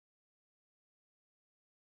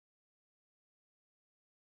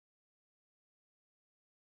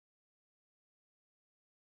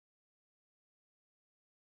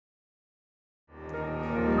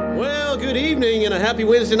Good evening and a happy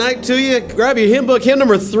Wednesday night to you. Grab your hymn book, hymn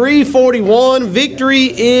number 341,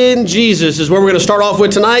 Victory in Jesus is where we're going to start off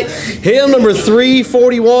with tonight. Hymn number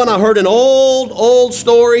 341. I heard an old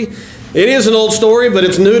story. It is an old story, but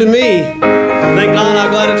it's new to me. Thank God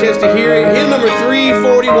I'm glad I had a chance to hear it. Hymn number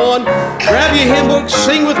 341. Grab your hymn book,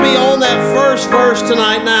 sing with me on that first verse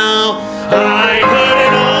tonight now. I heard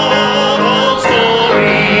an old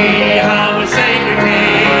story, how a Savior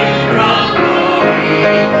came from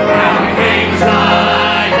glory, how he gave his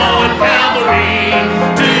life on Calvary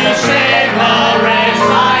to save a wretch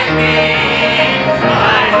like me.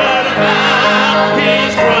 I heard about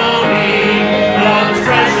his groaning, of his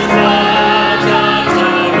precious blood's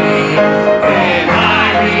atoning. Then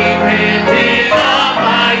I repented of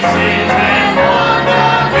my sins and won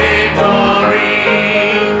the victory.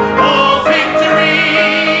 Oh, victory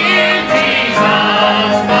in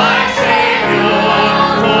Jesus, my Savior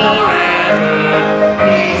forever.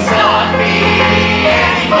 He sought me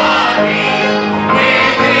and he bought me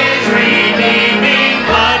with his redeeming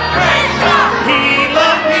blood. He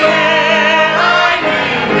loved me and I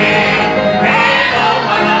knew him, and all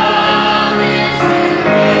my love is to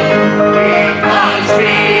him. He plunged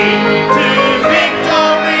me to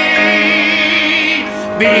victory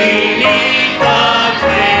beneath the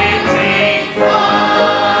cleansing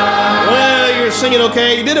flood. Well, you're singing okay.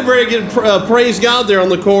 You did a very good praise God there on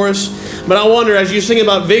the chorus. But I wonder, as you sing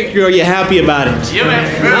about victory, are you happy about it? Yeah, man.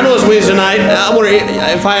 I know it's Wednesday night. I wonder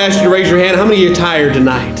if I asked you to raise your hand, how many of you are tired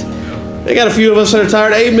tonight? They got a few of us that are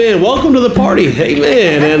tired. Amen. Welcome to the party.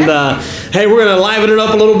 Amen. And hey, we're going to liven it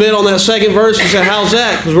up a little bit on that second verse. You say, how's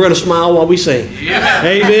that? Because we're going to smile while we sing. Yeah.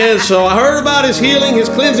 Amen. So I heard about his healing, his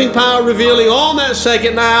cleansing power revealing. On that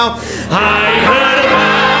second now, I heard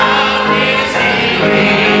about his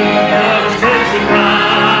healing, of his cleansing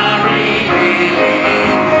power revealing,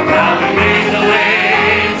 how he made the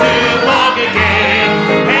way to walk again,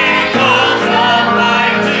 and he calls the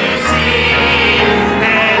blind to see.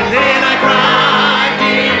 And then I cried,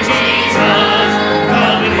 dear Jesus,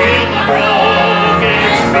 come and heal my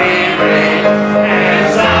broken spirit. And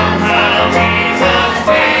somehow Jesus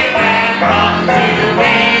came and brought to me the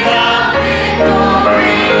victory.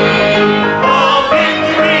 Oh,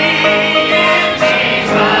 victory in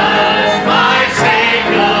Jesus, my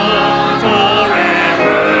Savior forever.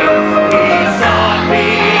 He sought me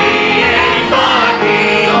and he bought me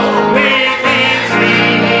with his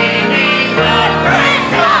redeeming blood.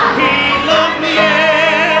 He loved me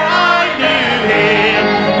and I knew him,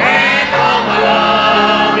 and all my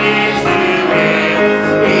love is to him.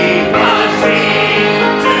 He plunged me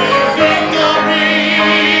to victory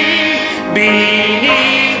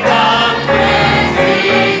beneath the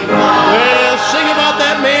cleansing flood. Well, sing about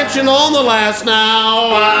that mansion on the last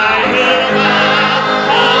now. I heard about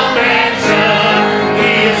a mansion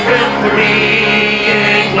he has built for me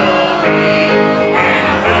in glory. And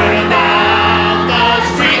I heard about the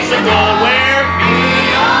streets of gold where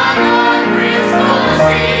beyond the crystal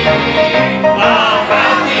sea.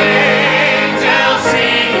 About the angels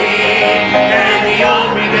singing and the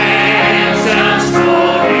old redemption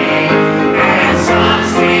story. And some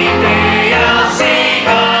sweet day I'll sing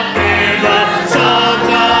up there the songs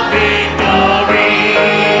of victory.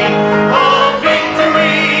 Oh,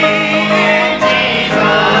 victory in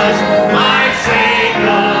Jesus, my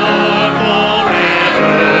Savior forever.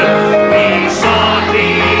 He sought me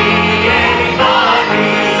and he bought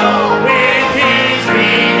me with his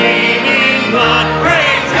redeeming blood.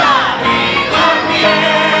 Praise God, he loved me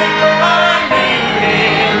and I knew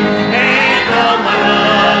him, and all my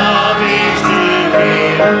love is to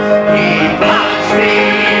him. He plunged me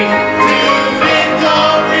to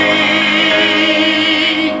victory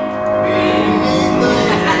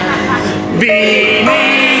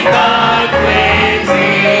beneath the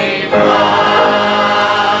cleansing flood.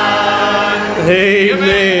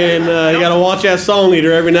 Amen. You got to watch that song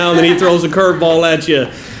leader. Every now and then he throws a curveball at you.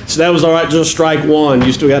 So that was all right, just strike one.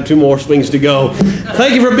 You still got two more swings to go.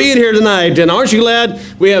 Thank you for being here tonight. And aren't you glad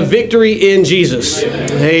we have victory in Jesus?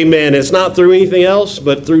 Amen. It's not through anything else,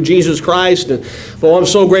 but through Jesus Christ. And well, I'm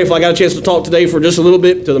so grateful I got a chance to talk today for just a little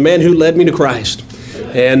bit to the man who led me to Christ.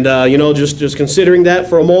 And, you know, just considering that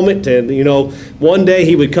for a moment. And, you know, one day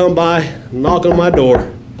he would come by, knock on my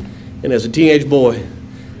door. And as a teenage boy,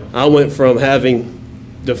 I went from having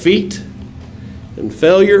defeat and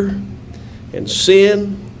failure and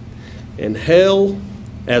sin and hell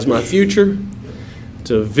as my future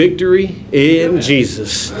to victory in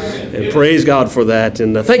Jesus. And praise God for that.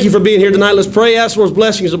 And thank you for being here tonight. Let's pray. Ask Lord's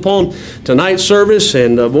blessings upon tonight's service.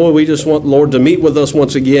 And boy, we just want the Lord to meet with us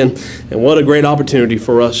once again. And what a great opportunity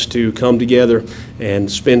for us to come together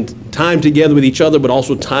and spend time together with each other, but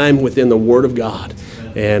also time within the Word of God.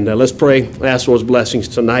 And let's pray. Ask Lord's blessings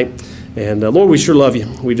tonight. And Lord, we sure love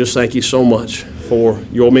you. We just thank you so much for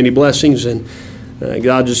your many blessings. And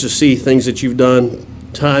God, just to see things that you've done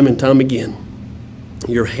time and time again.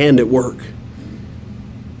 Your hand at work.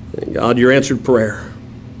 And God, your answered prayer.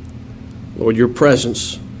 Lord, your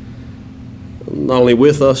presence, not only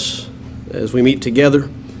with us as we meet together,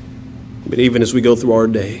 but even as we go through our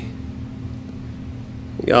day.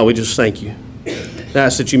 God, we just thank you. I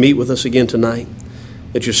ask that you meet with us again tonight,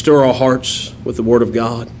 that you stir our hearts with the Word of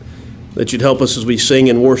God, that you'd help us as we sing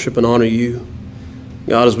and worship and honor you.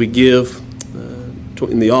 God, as we give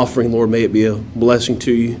in the offering, Lord, may it be a blessing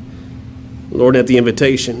to you. Lord, at the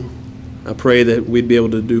invitation, I pray that we'd be able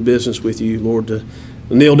to do business with you, Lord, to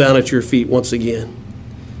kneel down at your feet once again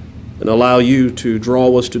and allow you to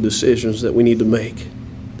draw us to decisions that we need to make,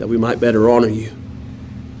 that we might better honor you.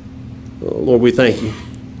 Lord, we thank you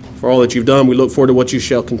for all that you've done. We look forward to what you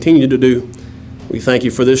shall continue to do. We thank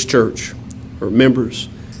you for this church, our members,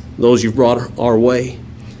 those you've brought our way.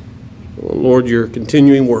 Lord, your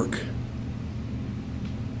continuing work.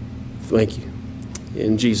 Thank you.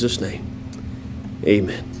 In Jesus' name.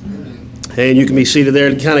 Amen. And you can be seated there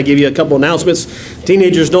to kind of give you a couple announcements.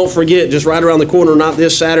 Teenagers, don't forget, just right around the corner, not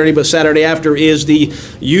this Saturday, but Saturday after, is the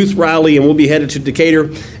youth rally, and we'll be headed to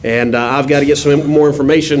Decatur. And I've got to get some more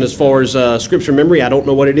information as far as scripture memory. I don't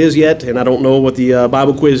know what it is yet, and I don't know what the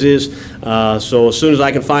Bible quiz is. So as soon as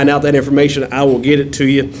I can find out that information, I will get it to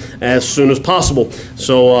you as soon as possible.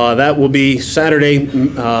 So that will be Saturday,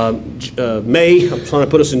 May. I'm trying to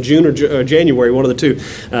put us in June or January, one of the two.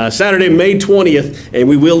 Saturday, May 20th, and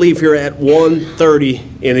we will leave here at 1:30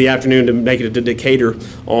 in the afternoon to make it to Decatur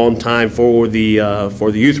on time for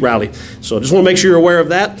the youth rally. So just want to make sure you're aware of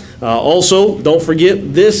that. Also, don't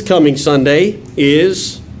forget, this coming Sunday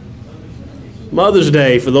is Mother's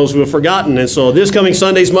Day, for those who have forgotten. And so this coming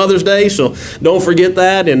Sunday is Mother's Day, so don't forget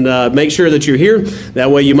that, and make sure that you're here.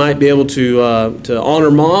 That way you might be able to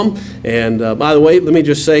honor Mom. And by the way, let me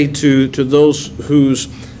just say to those who's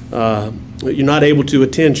you're not able to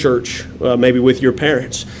attend church maybe with your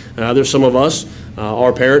parents. There's some of us,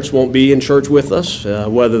 our parents won't be in church with us,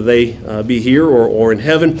 whether they be here or in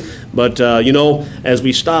heaven. But, as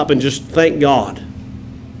we stop and just thank God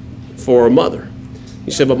for a mother.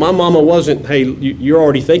 You said, but my mama wasn't. Hey, you're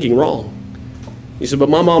already thinking wrong. You said, but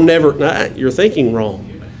my mom never. Nah, you're thinking wrong.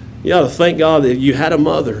 You ought to thank God that you had a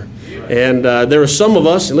mother. And there are some of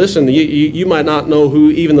us, and listen, you might not know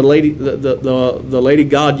who even the lady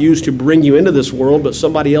God used to bring you into this world, but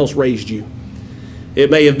somebody else raised you. It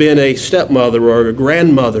may have been a stepmother or a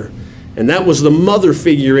grandmother, and that was the mother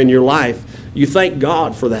figure in your life. You thank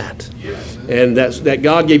God for that. And that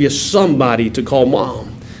God gave you somebody to call mom.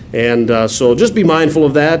 And so just be mindful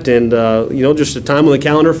of that, and just a time on the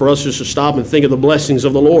calendar for us just to stop and think of the blessings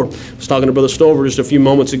of the Lord. I was talking to Brother Stover just a few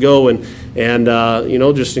moments ago, and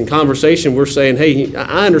just in conversation, we're saying, hey,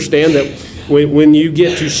 I understand that when you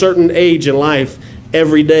get to a certain age in life,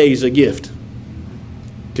 every day is a gift.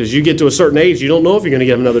 Because you get to a certain age, you don't know if you're going to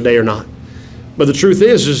get another day or not. But the truth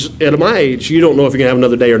is at my age, you don't know if you're going to have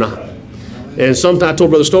another day or not. And sometimes I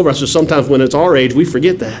told Brother Stover, I said, sometimes when it's our age, we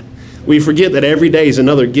forget that. We forget that every day is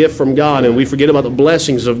another gift from God, and we forget about the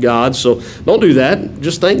blessings of God. So don't do that.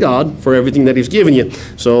 Just thank God for everything that He's given you.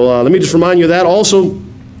 So let me just remind you of that. Also,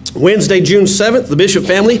 Wednesday, June 7th, the Bishop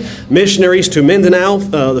family, missionaries to Mindanao,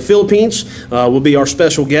 the Philippines, will be our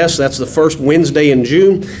special guest. That's the first Wednesday in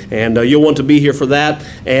June, and you'll want to be here for that.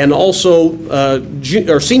 And also,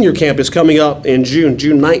 our senior camp is coming up in June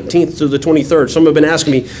 19th to the 23rd. Some have been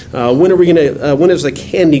asking me, when is the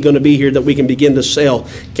candy going to be here that we can begin to sell?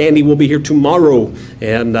 Candy will be here tomorrow,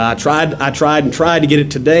 and I tried to get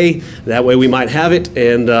it today. That way we might have it,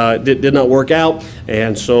 and it did not work out.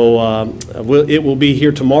 And so it will be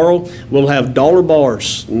here tomorrow. We'll have dollar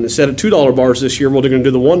bars. And instead of $2 bars this year, we're going to do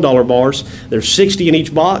the $1 bars. There's 60 in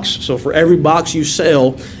each box. So for every box you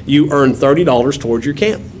sell, you earn $30 towards your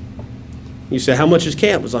camp. You say, how much is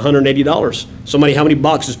camp? It's $180. Somebody, how many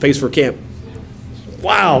boxes pays for camp?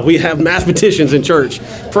 Wow, we have mathematicians in church.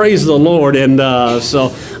 Praise the Lord. And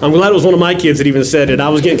so I'm glad it was one of my kids that even said it. I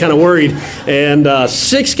was getting kind of worried. And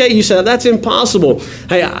 $6K, you said, that's impossible.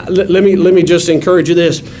 Hey, let me just encourage you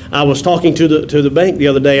this. I was talking to the bank the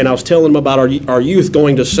other day, and I was telling them about our youth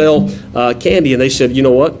going to sell candy. And they said, you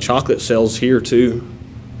know what? Chocolate sells here too.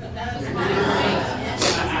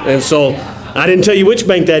 And so I didn't tell you which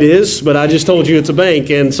bank that is, but I just told you it's a bank.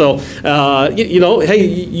 And so, hey,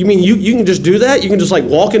 you mean you can just do that? You can just like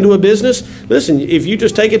walk into a business? Listen, if you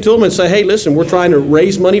just take it to them and say, hey, listen, we're trying to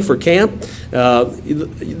raise money for camp.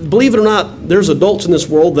 Believe it or not, there's adults in this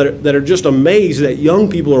world that are just amazed that young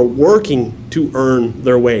people are working to earn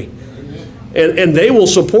their way. And they will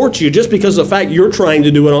support you just because of the fact you're trying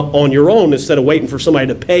to do it on your own instead of waiting for somebody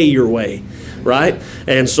to pay your way, right?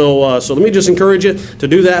 And so let me just encourage you to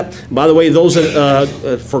do that. By the way, those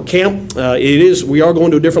for camp, we are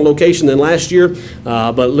going to a different location than last year,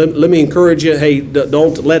 but let me encourage you, hey,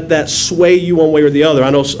 don't let that sway you one way or the other. I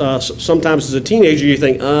know sometimes as a teenager you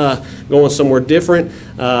think, going somewhere different.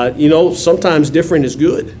 Sometimes different is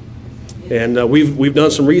good. And we've done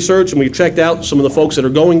some research and we've checked out some of the folks that are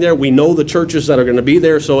going there. We know the churches that are going to be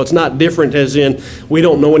there, so it's not different as in we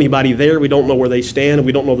don't know anybody there. We don't know where they stand.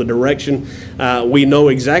 We don't know the direction. We know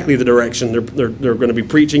exactly the direction they're going to be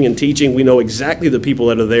preaching and teaching. We know exactly the people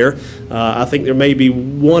that are there. I think there may be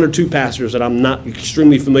one or two pastors that I'm not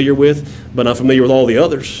extremely familiar with, but I'm familiar with all the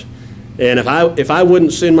others. And if I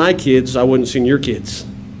wouldn't send my kids, I wouldn't send your kids.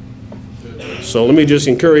 So let me just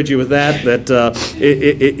encourage you with that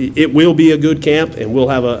it will be a good camp and we'll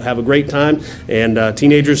have a great time. And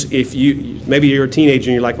teenagers, if maybe you're a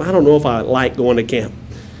teenager and you're like, well, I don't know if I like going to camp.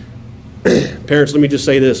 Parents, let me just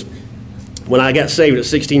say this. When I got saved at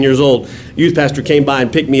 16 years old, youth pastor came by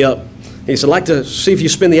and picked me up. He said, I'd like to see if you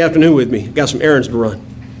spend the afternoon with me. Got some errands to run.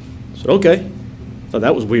 I said, okay. Thought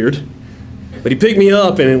that was weird. But he picked me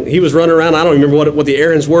up and he was running around. I don't remember what the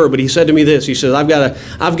errands were, but he said to me this. He said, I've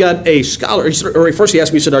got a scholar. Or first he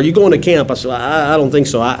asked me, he said, are you going to camp? I said, I don't think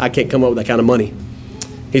so. I can't come up with that kind of money.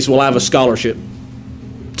 He said, well, I have a scholarship.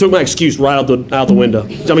 Took my excuse right out the window.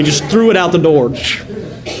 I mean, just threw it out the door.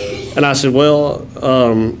 And I said, well,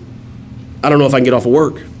 I don't know if I can get off of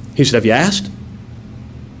work. He said, have you asked?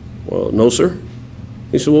 Well, no, sir.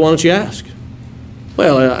 He said, well, why don't you ask?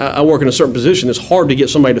 Well, I work in a certain position. It's hard to get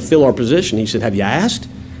somebody to fill our position. He said, have you asked?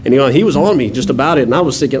 And he was on me just about it. And I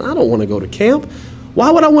was thinking, I don't want to go to camp. Why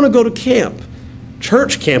would I want to go to camp?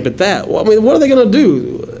 Church camp at that. Well, I mean, what are they going to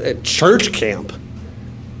do at church camp?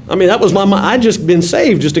 I mean, that was I'd just been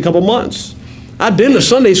saved just a couple months. I'd been to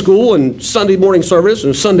Sunday school and Sunday morning service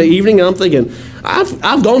and Sunday evening. And I'm thinking,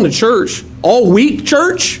 I've gone to church all week,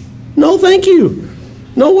 church? No, thank you.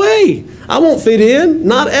 No way. I won't fit in,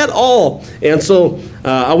 not at all. And so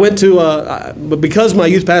I went to, but because my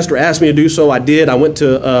youth pastor asked me to do so, I did. I went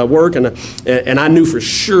to work, and I knew for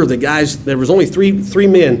sure the guys, there was only three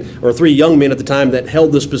young men at the time that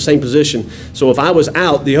held this same position. So if I was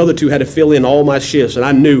out, the other two had to fill in all my shifts, and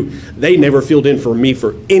I knew they never filled in for me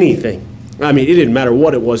for anything. I mean, it didn't matter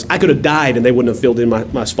what it was. I could have died, and they wouldn't have filled in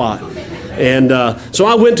my spot. And so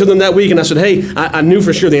I went to them that week and I said, hey, I knew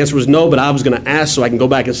for sure the answer was no, but I was going to ask so I can go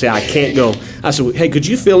back and say I can't go. I said, hey, could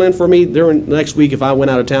you fill in for me during next week if I went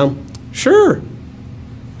out of town? Sure.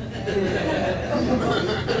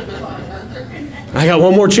 I got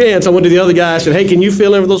one more chance. I went to the other guy. I said, hey, can you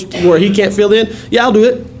fill in for those where he can't fill in? Yeah, I'll do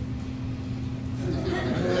it.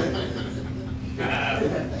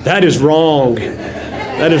 That is wrong.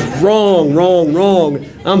 That is wrong, wrong, wrong.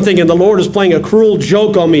 I'm thinking the Lord is playing a cruel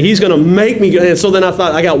joke on me. He's going to make me go. And so then I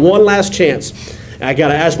thought, I got one last chance. I got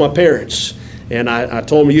to ask my parents. And I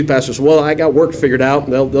told my youth pastor, well, I got work figured out.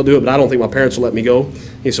 They'll do it, but I don't think my parents will let me go.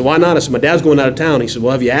 He said, why not? I said, my dad's going out of town. He said,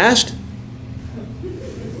 well, have you asked?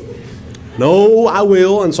 No, I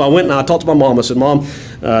will. And so I went and I talked to my mom. I said, Mom,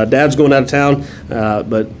 Dad's going out of town,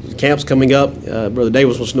 but camp's coming up. Brother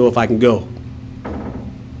Davis wants to know if I can go.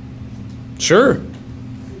 Sure.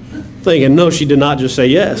 Thinking, no, she did not just say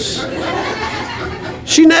yes.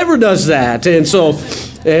 She never does that. And so,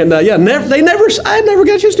 I never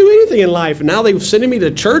got a chance to do anything in life. And now they were sending me to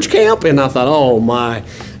church camp, and I thought, oh my,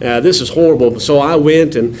 this is horrible. So I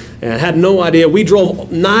went and had no idea. We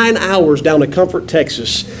drove 9 hours down to Comfort,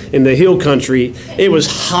 Texas, in the hill country. It was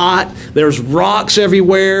hot. There's rocks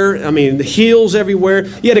everywhere. I mean, the hills everywhere.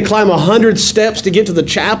 You had to climb 100 steps to get to the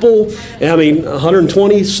chapel. I mean,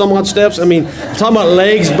 120 some odd steps. I mean, talking about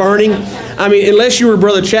legs burning. I mean, unless you were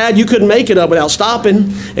Brother Chad, you couldn't make it up without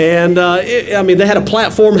stopping. And they had a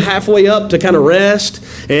platform halfway up to kind of rest,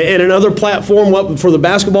 and another platform up for the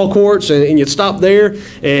basketball courts, and you'd stop there.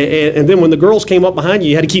 And then when the girls came up behind you,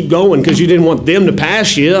 you had to keep going because you didn't want them to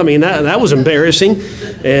pass you. I mean, that was embarrassing.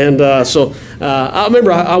 And so I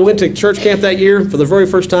remember I went to church camp that year for the very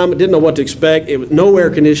first time. I didn't know what to expect. It was no air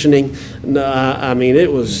conditioning. I mean,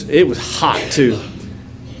 it was hot too.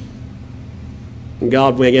 And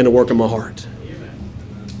God began to work in my heart.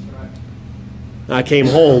 I came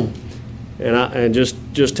home, and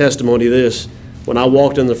just testimony to this. When I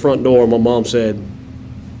walked in the front door, my mom said,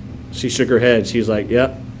 She shook her head. She was like,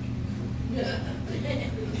 yep.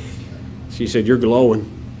 She said, you're glowing.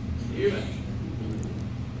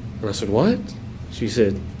 And I said, what? She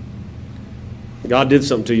said, God did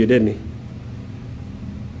something to you, didn't he?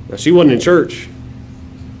 Now, she wasn't in church,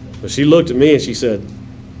 but she looked at me and she said,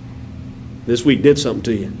 this week did something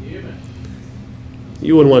to you.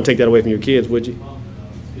 You wouldn't want to take that away from your kids, would you?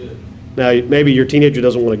 Now, maybe your teenager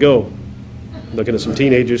doesn't want to go. Looking at some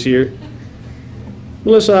teenagers here.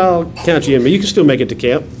 Melissa, I'll count you in, but you can still make it to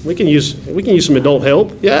camp. We can use some adult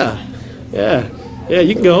help. Yeah,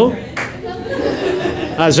 you can go.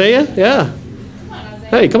 Isaiah, yeah.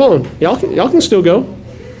 Hey, come on, y'all can still go.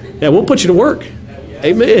 Yeah, we'll put you to work.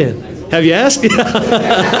 Amen. Have you asked?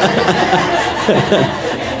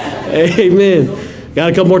 Amen. Got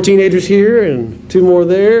a couple more teenagers here and 2 more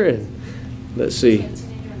there, and let's see.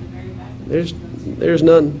 There's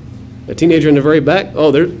none. A teenager in the very back.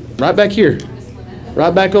 Oh, they're right back here.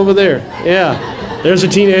 Right back over there. Yeah. There's a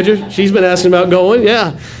teenager. She's been asking about going.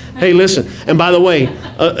 Yeah. Hey, listen. And by the way,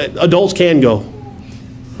 adults can go.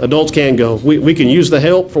 Adults can go. We can use the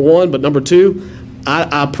help for one, but number 2,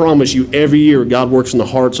 I promise you every year God works in the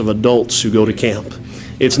hearts of adults who go to camp.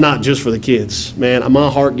 It's not just for the kids. Man, my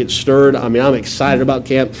heart gets stirred. I mean, I'm excited about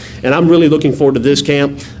camp, and I'm really looking forward to this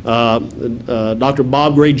camp. Dr.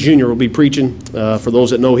 Bob Gray Jr. will be preaching, for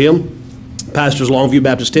those that know him. Pastors Longview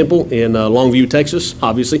Baptist Temple in Longview, Texas,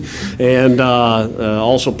 obviously, and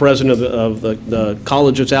also president of the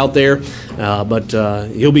college that's out there. But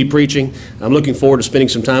he'll be preaching. I'm looking forward to spending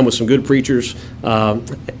some time with some good preachers. How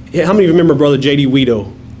many of you remember Brother J.D.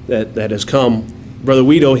 Weedo that has come? Brother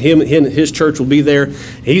Weedo, his church will be there.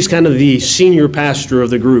 He's kind of the senior pastor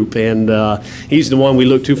of the group, and he's the one we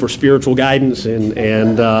look to for spiritual guidance.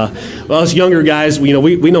 And well, us younger guys, we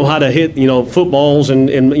know how to hit footballs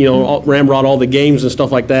and ramrod all the games and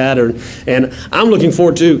stuff like that. And I'm looking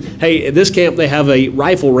forward to. Hey, at this camp they have a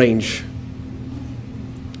rifle range.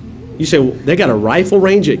 You say, well, they got a rifle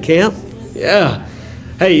range at camp? Yeah.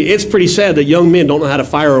 Hey, it's pretty sad that young men don't know how to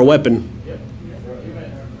fire a weapon.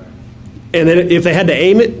 And then if they had to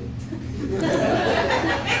aim it,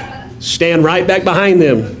 stand right back behind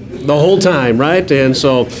them the whole time, right? And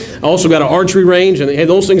so I also got an archery range, and hey,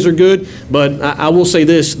 those things are good. But I will say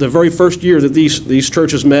this, the very first year that these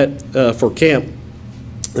churches met for camp,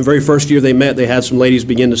 the very first year they met, they had some ladies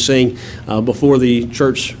begin to sing before the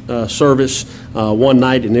church service one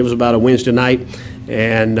night, and it was about a Wednesday night.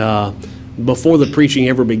 And before the preaching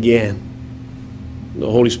ever began, the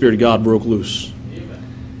Holy Spirit of God broke loose.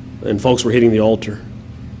 And folks were hitting the altar.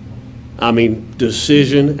 I mean,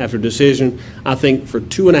 decision after decision. I think for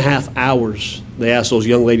 2.5 hours, they asked those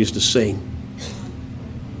young ladies to sing.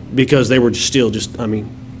 Because they were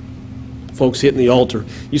folks hitting the altar.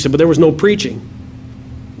 You said, but there was no preaching.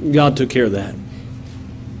 God took care of that.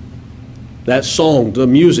 That song, the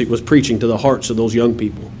music was preaching to the hearts of those young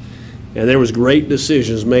people. And there was great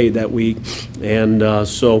decisions made that week. And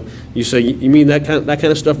so you say, you mean that kind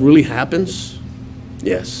of stuff really happens?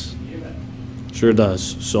 Yes. Sure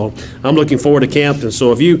does. So I'm looking forward to camp, and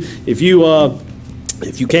so if you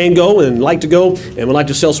can go and like to go and would like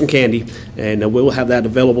to sell some candy, and we'll have that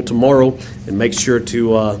available tomorrow, and make sure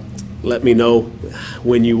to let me know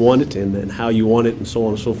when you want it and how you want it and so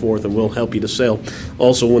on and so forth, and we'll help you to sell.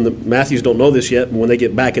 Also, when the Matthews don't know this yet, when they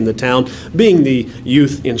get back into town, being the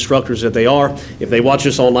youth instructors that they are, if they watch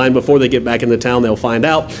this online before they get back into town, they'll find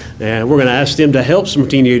out. And we're going to ask them to help some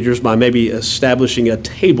teenagers by maybe establishing a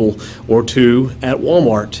table or 2 at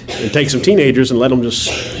Walmart, and take some teenagers and let them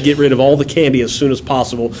just get rid of all the candy as soon as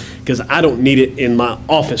possible, because I don't need it in my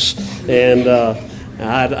office, and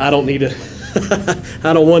I don't need it.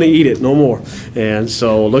 I don't want to eat it no more. And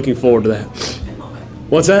so looking forward to that.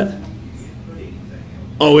 What's that?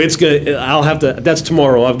 Oh, it's good. I'll have to, that's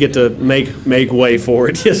tomorrow. I'll get to make way for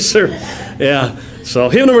it. Yes, sir. Yeah. So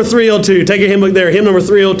hymn number 302. Take your hymn book there. Hymn number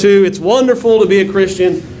 302. It's wonderful to be a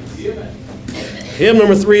Christian. Hymn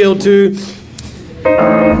number 302.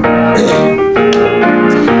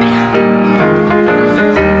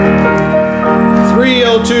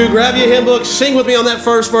 302. Grab your hymn book. Sing with me on that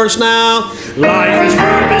first verse now. Life is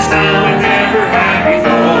purpose now and never had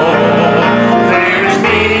before. There is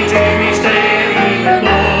meaning to be standing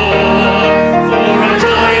alone. For a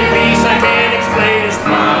joy and peace I can't explain is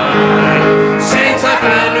mine. Since I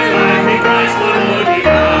found new life in Christ, my Lord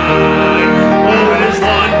divine. Oh, it is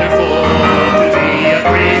wonderful to be a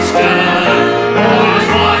Christian. Oh, it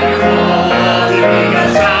is wonderful to be a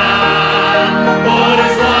child. Oh, it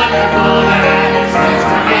is wonderful that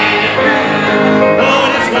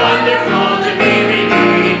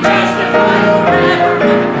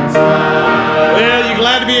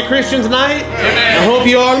Christian tonight? Amen. I hope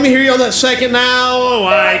you are. Let me hear you on that second now. Oh,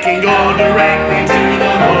 I can go directly to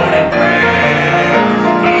the Lord in prayer.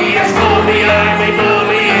 He has told me I may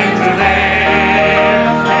boldly enter there,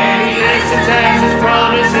 and He listens as His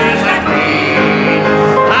promises I plead.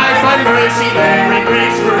 I find mercy there and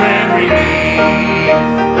grace for every need.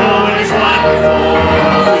 Oh, it is wonderful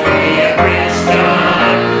to be a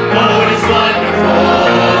Christian. Oh, it is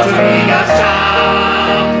wonderful to be God's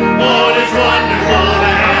child. Oh, it is wonderful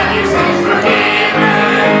to have your sins forgiven.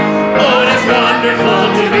 Oh, it is wonderful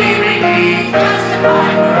to be redeemed,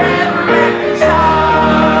 justified forever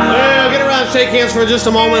reconciled. Well, get around and shake hands for just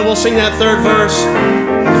a moment. We'll sing that third verse.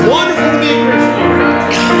 It's wonderful to be a Christian.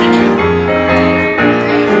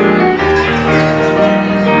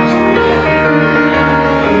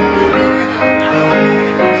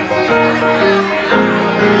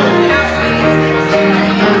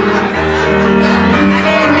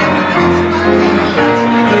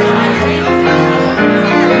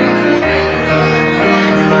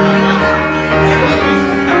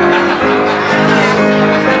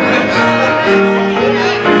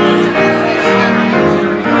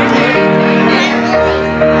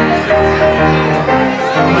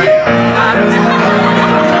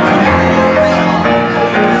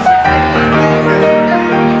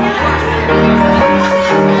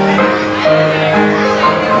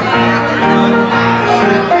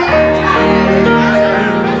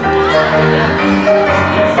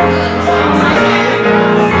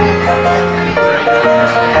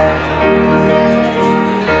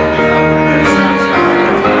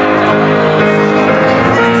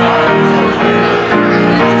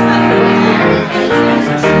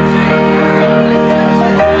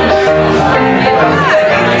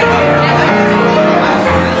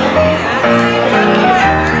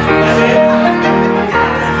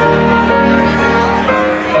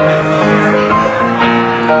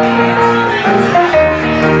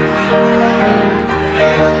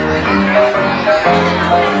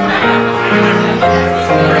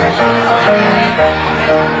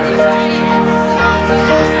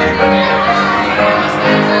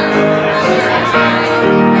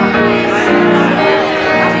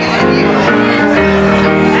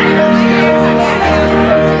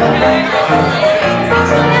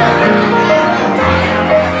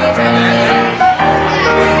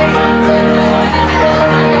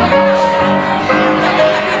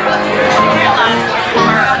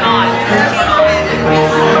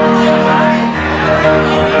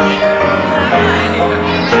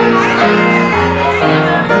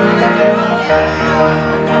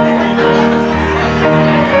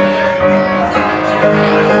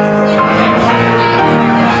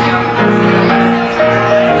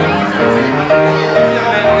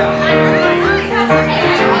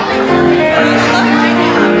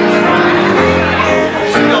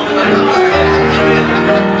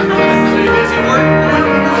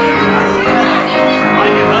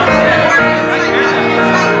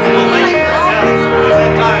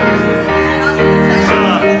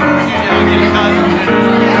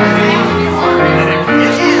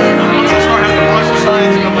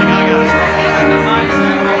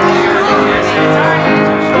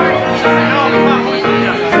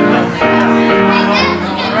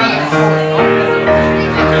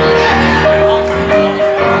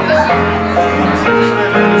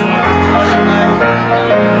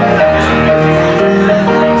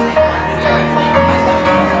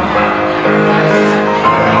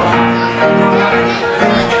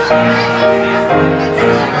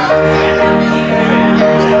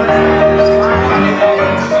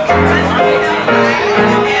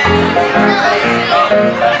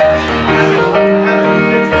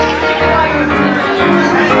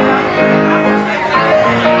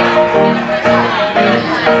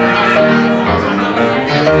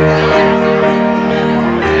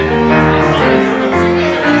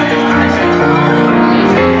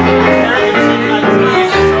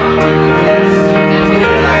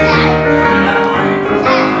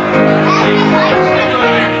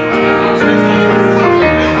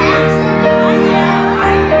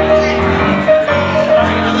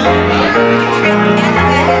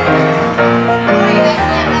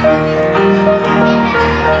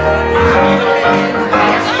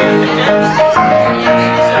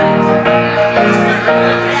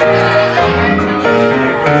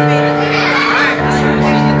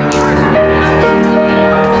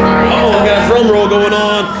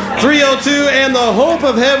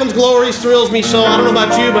 of heaven's glories thrills me so. I don't know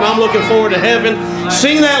about you, but I'm looking forward to heaven.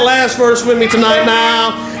 Sing that last verse with me tonight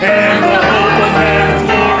now. And the hope of heaven's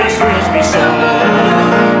glories thrills me so.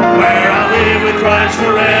 Where I'll live with Christ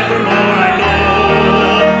forevermore, I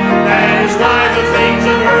know. That is why the things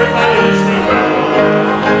of earth I used to know.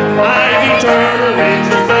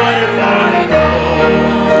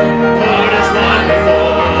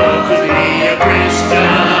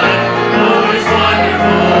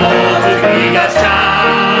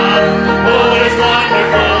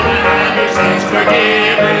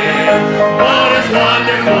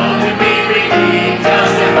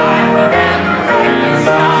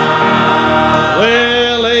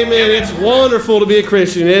 wonderful to be a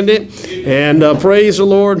Christian, isn't it? And praise the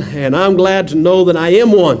Lord. And I'm glad to know that I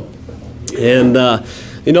am one. And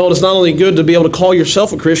it's not only good to be able to call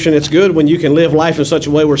yourself a Christian, it's good when you can live life in such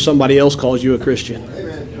a way where somebody else calls you a Christian.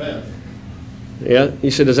 Amen. Yeah, he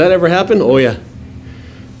said, does that ever happen? Oh, yeah.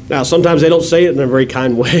 Now, sometimes they don't say it in a very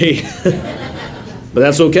kind way, but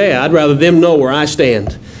that's okay. I'd rather them know where I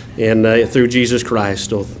stand and through Jesus Christ.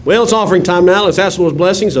 So, well, it's offering time now. Let's ask those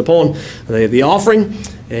blessings upon the offering,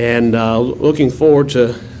 and looking forward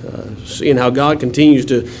to seeing how God continues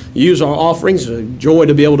to use our offerings. A joy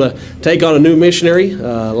to be able to take on a new missionary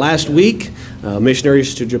last week,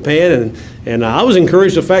 missionaries to Japan, and I was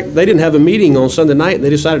encouraged the fact that they didn't have a meeting on Sunday night, and they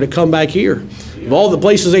decided to come back here. Of all the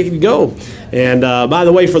places they could go. And by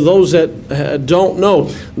the way, for those that don't know,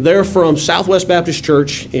 they're from Southwest Baptist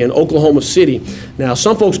Church in Oklahoma City. Now,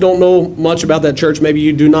 some folks don't know much about that church. Maybe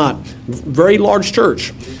you do not. Very large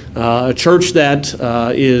church. A church that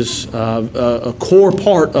is a core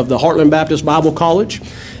part of the Heartland Baptist Bible College.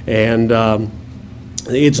 And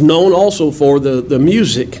it's known also for the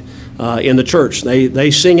music in the church. They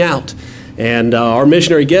sing out. And our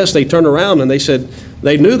missionary guests, they turned around and they said,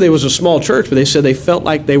 they knew there was a small church, but they said they felt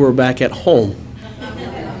like they were back at home.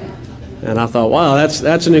 And I thought, wow,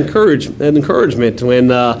 that's an encouragement when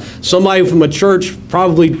somebody from a church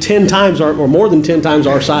probably 10 times or more than 10 times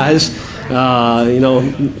our size, how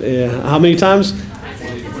many times?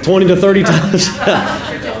 20 to 30 times.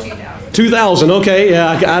 2,000, okay, yeah,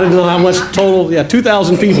 I didn't know how much total,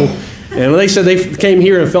 2,000 people. And when they said they came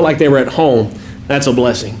here and felt like they were at home, that's a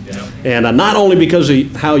blessing. And not only because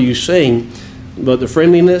of how you sing, but the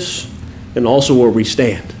friendliness and also where we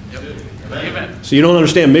stand. Amen. So you don't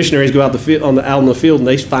understand, missionaries go out out in the field and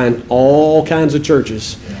they find all kinds of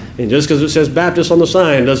churches. And just because it says Baptist on the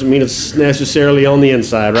sign doesn't mean it's necessarily on the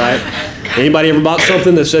inside, right? Anybody ever bought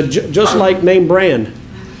something that said just like name brand?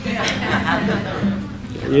 Yeah,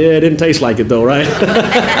 it didn't taste like it though, right?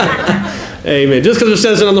 Amen. Just because it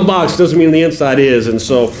says it on the box doesn't mean the inside is. And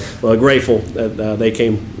so grateful that they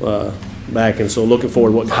came back, and so looking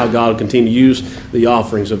forward to how God will continue to use the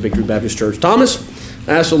offerings of Victory Baptist Church. Thomas,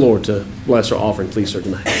 ask the Lord to bless our offering, please, sir,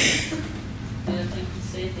 tonight. Thank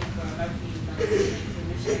you for our heart being done. Thank you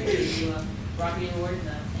for missionaries who brought me, Lord.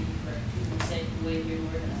 Thank you for keeping me safe the way here,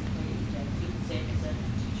 Lord. And I pray that you keep me safe as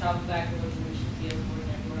I travel back to the mission field, Lord,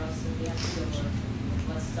 and everywhere else that we have to go, Lord.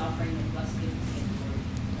 Bless this offering and bless the gift, Lord.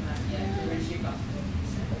 And we're going to share your gospel.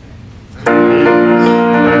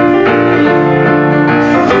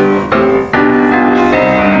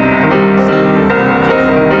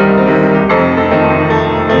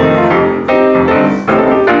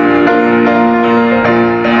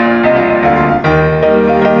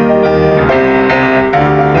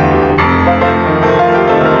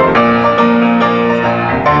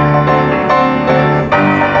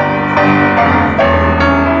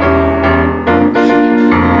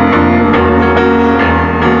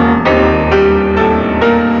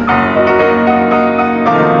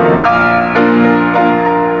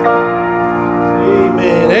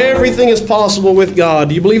 Is possible with God.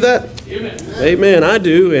 Do you believe that? Amen. Amen. I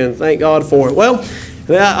do, and thank God for it. Well,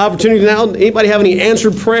 the opportunity now. Anybody have any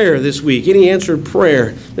answered prayer this week? Any answered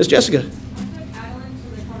prayer? Miss Jessica. I took Adeline to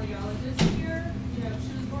the cardiologist here.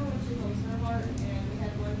 She was born with two holes in her heart, and we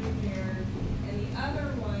had one repaired. And the other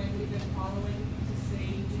one we've been following to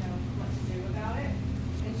see, what to do about it.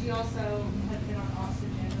 And she also had been on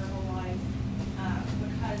oxygen her whole life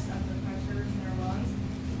because of the pressures in her lungs.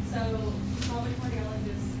 So she called the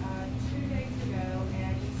cardiologist 2 days ago,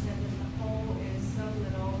 and he said that the hole is so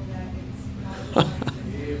little that it's not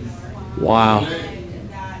anymore. Wow. And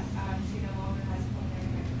that she no longer has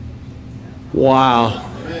pulmonary hypertension. Wow.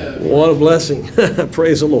 What a blessing.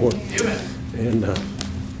 Praise the Lord. And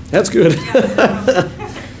that's good.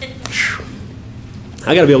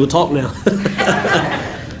 I got to be able to talk now.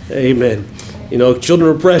 Amen. Children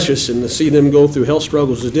are precious, and to see them go through health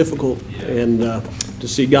struggles is difficult. And to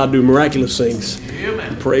see God do miraculous things.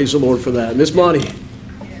 Amen. Praise the Lord for that. Miss Monty.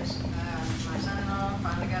 Yes, my son-in-law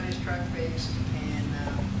finally got his truck fixed, and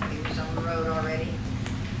he was on the road already.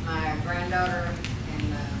 My granddaughter in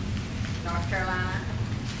North Carolina,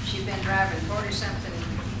 she's been driving 40-something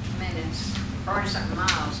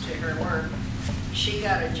miles to her work. She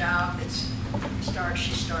got a job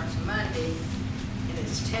she starts Monday, and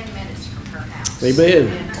it's 10 minutes from her house. Amen.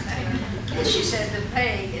 And she said the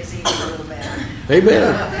pay is even a little better.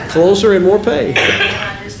 Amen. Closer and more pay.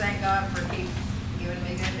 I just thank God for giving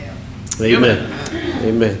me good help. Amen.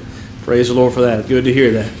 Amen. Praise the Lord for that. Good to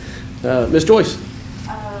hear that. Miss Joyce. In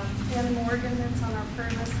Morgan, that's on our prayer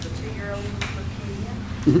list, the 2-year-old with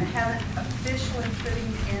leukemia. I haven't officially put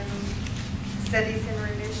him in, said he's in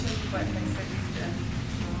remission but they said he's doing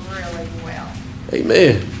really well.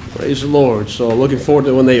 Amen. Praise the Lord. So looking forward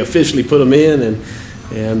to when they officially put him in,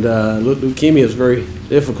 and leukemia is very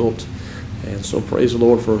difficult. And so praise the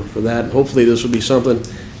Lord for that. Hopefully this will be something,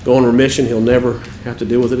 go in remission. He'll never have to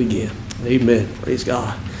deal with it again. Amen. Praise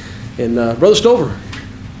God. And Brother Stover.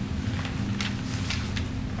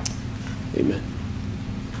 Amen.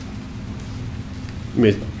 You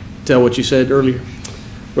may tell what you said earlier.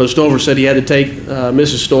 Brother Stover said he had to take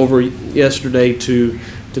Mrs. Stover yesterday to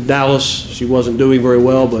Dallas. She wasn't doing very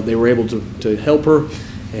well, but they were able to help her,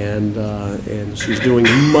 and she's doing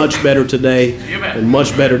much better today, and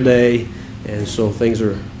much better day, and so things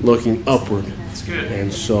are looking upward. That's good.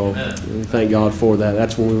 And so thank God for that.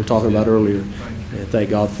 That's what we were talking about earlier, and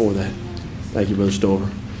thank God for that. Thank you, Brother Stover,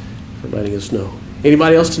 for letting us know.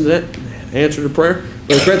 Anybody else to that answer to prayer?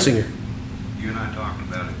 Brother Kretzinger. You and I talked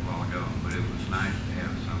about it a while ago, but it was nice to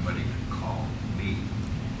have somebody to call me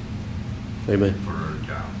Amen. for a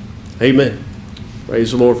job. Amen.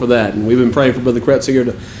 Praise the Lord for that. And we've been praying for Brother Kretzinger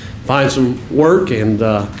to find some work. And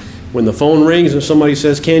when the phone rings and somebody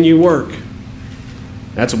says, "Can you work?"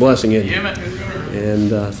 That's a blessing, isn't it?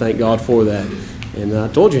 And thank God for that. And I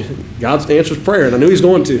told you, God answers prayer, and I knew He's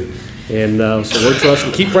going to. And so we're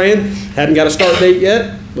trusting. Keep praying. Hadn't got a start date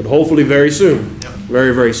yet, but hopefully very soon.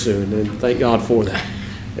 Very, very soon. And thank God for that.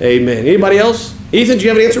 Amen. Anybody else? Ethan, do you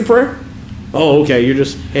have an answer prayer? Oh, okay. You're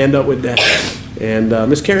just hand up with that. And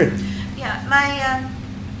Miss Karen. Yeah, my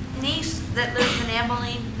niece that lives in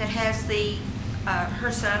Abilene that has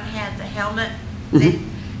her son had the helmet. They've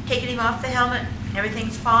taken him off the helmet.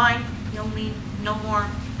 Everything's fine. He'll need no more.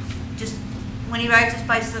 Just when he rides his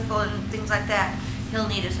bicycle and things like that, he'll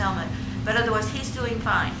need his helmet. But otherwise, he's doing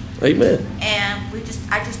fine. Amen. And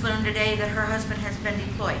I just learned today that her husband has been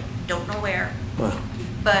deployed. Don't know where. Wow.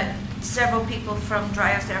 But several people from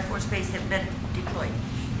Dryas Air Force Base have been deployed.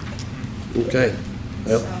 Okay.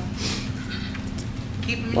 Well, So,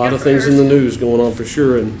 keep them in a lot your of things in prayers. the news going on for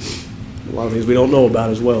sure, and a lot of things we don't know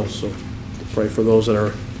about as well. So pray for those that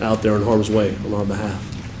are out there in harm's way on our behalf,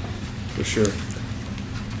 for sure.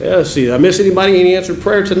 Yeah, let's see. Did I miss anybody? Any answered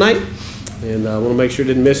prayer tonight? And I want to make sure I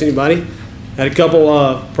didn't miss anybody. Had a couple,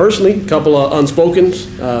 personally, a couple of unspokens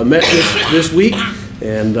met this week,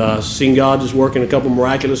 and seen God just work in a couple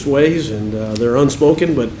miraculous ways, and they're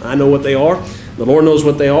unspoken, but I know what they are. The Lord knows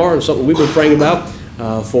what they are, and something we've been praying about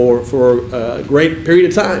for a great period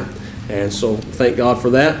of time. And so thank God for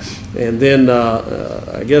that. And then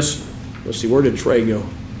I guess, let's see, where did Trey go?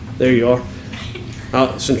 There you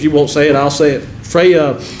are. Since you won't say it, I'll say it. Trey,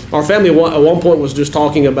 our family at one point was just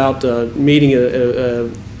talking about meeting a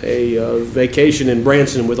vacation in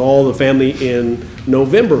Branson with all the family in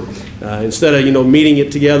November. Instead of meeting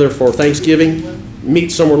it together for Thanksgiving,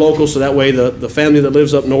 meet somewhere local, so that way the family that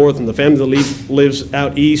lives up north and the family that lives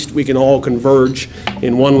out east, we can all converge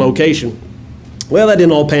in one location. Well, that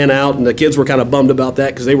didn't all pan out, and the kids were kind of bummed about that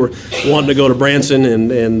because they were wanting to go to Branson,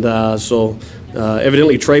 and so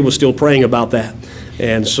evidently Trey was still praying about that.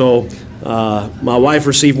 And so my wife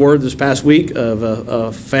received word this past week of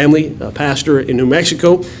a family, a pastor in New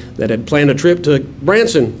Mexico, that had planned a trip to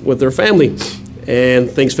Branson with their family, and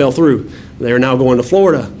things fell through. They're now going to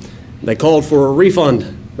Florida. They called for a refund.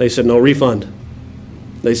 They said no refund.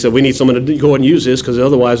 They said we need someone to go and use this because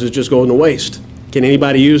otherwise it's just going to waste. Can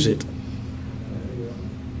anybody use it?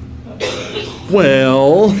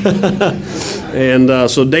 Well, and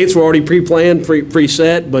so dates were already pre-planned,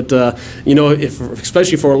 preset, but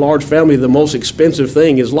especially for a large family, the most expensive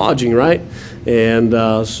thing is lodging, right? And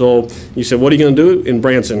so you said, what are you going to do in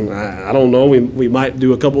Branson? I don't know. We might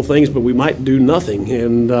do a couple things, but we might do nothing.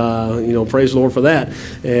 And praise the Lord for that.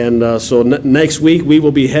 And so next week we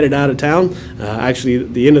will be headed out of town. Actually,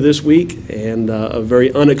 at the end of this week, and a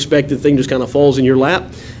very unexpected thing just kind of falls in your lap.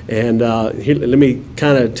 And here, let me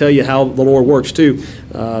kind of tell you how the Lord works too.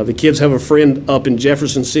 The kids have a friend up in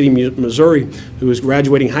Jefferson City, Missouri, who is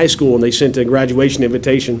graduating high school, and they sent a graduation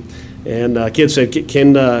invitation. And kids said,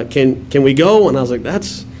 "Can we go?" And I was like,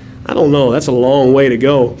 I don't know. That's a long way to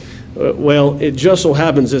go. Well, it just so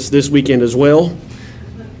happens it's this weekend as well,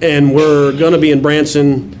 and we're going to be in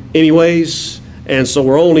Branson anyways. And so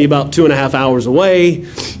we're only about 2.5 hours away.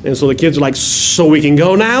 And so the kids are like, "So we can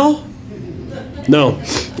go now?" No.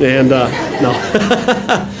 And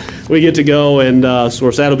no. We get to go, and so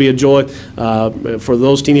that'll be a joy. For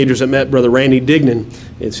those teenagers that met Brother Randy Dignan,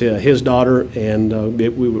 it's his daughter, and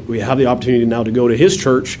we have the opportunity now to go to his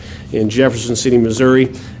church in Jefferson City,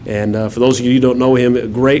 Missouri. And for those of you who don't know him, a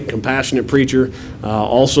great, compassionate preacher,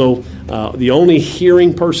 also the only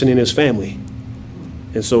hearing person in his family.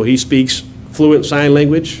 And so he speaks fluent sign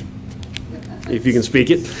language, if you can speak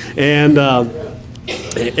it. And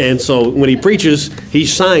And so when he preaches, he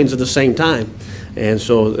shines at the same time. And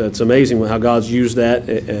so it's amazing how God's used that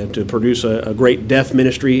to produce a great deaf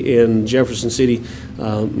ministry in Jefferson City,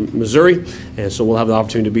 Missouri. And so we'll have the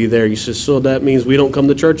opportunity to be there. You said, so that means we don't come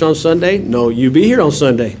to church on Sunday? No, you be here on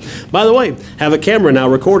Sunday. By the way, have a camera now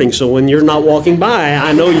recording, so when you're not walking by,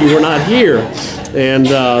 I know you were not here.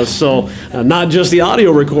 And so not just the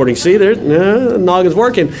audio recording. See, there, noggin's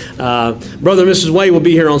working. Brother and Mrs. Way will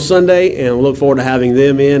be here on Sunday, and we'll look forward to having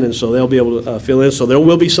them in, and so they'll be able to fill in. So there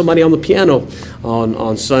will be somebody on the piano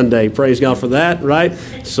on Sunday. Praise God for that, right?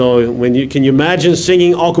 So can you imagine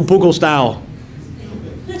singing Acapulco style?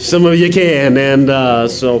 Some of you can, and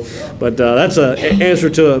but that's an answer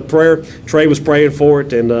to a prayer. Trey was praying for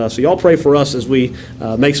it, and so y'all pray for us as we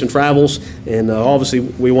make some travels, and obviously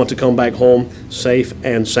we want to come back home safe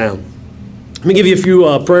and sound. Let me give you a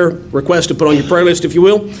few prayer requests to put on your prayer list, if you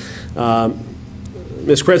will.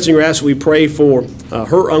 Ms. Kretzinger asked we pray for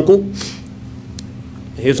her uncle.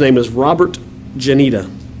 His name is Robert Janita.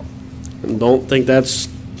 And don't think that's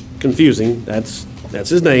confusing. That's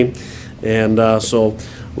his name. And so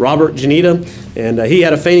Robert Janita, and he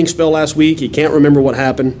had a fainting spell last week. He can't remember what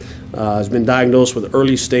happened. Has been diagnosed with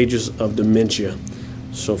early stages of dementia.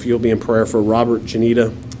 So if you'll be in prayer for Robert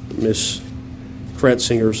Janita, Miss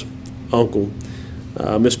Kretzinger's uncle.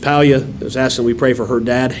 Miss Palia is asking we pray for her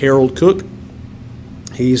dad, Harold Cook.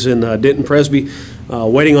 He's in Denton Presby,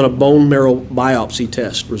 waiting on a bone marrow biopsy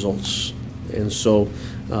test results. And so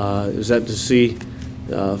is that to see,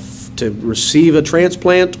 to receive a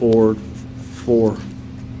transplant or for?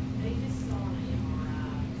 They just saw an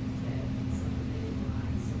MRI that somebody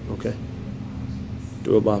Okay.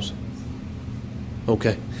 Do a biopsy.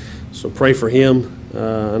 Okay. So pray for him.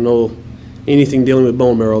 I know anything dealing with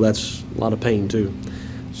bone marrow, that's a lot of pain too.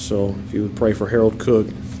 So if you would pray for Harold Cook,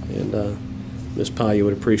 and Miss Pye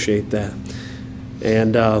would appreciate that.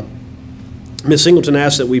 And Miss Singleton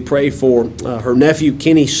asked that we pray for her nephew,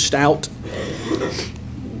 Kenny Stout.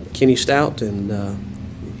 Kenny Stout, and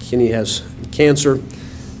Kenny has cancer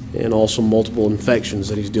and also multiple infections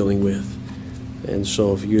that he's dealing with. And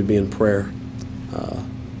so if you would be in prayer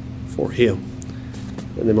for him.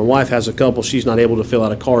 And then my wife has a couple. She's not able to fill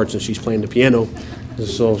out a card since she's playing the piano, and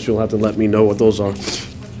so she'll have to let me know what those are.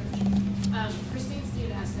 Christine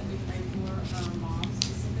Steed asked that we pray for her mom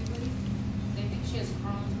specifically. They think she has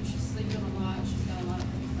Crohn's, but she's sleeping a lot. She's got a lot of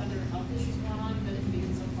other health issues going on, but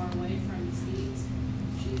being so far away from the Steeds,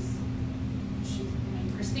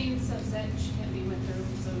 Christine's upset she can't be with her,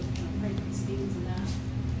 so pray for the Steeds and that,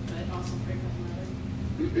 but also pray for her mother.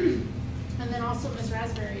 And then also Miss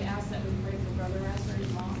Raspberry asked that we pray for Brother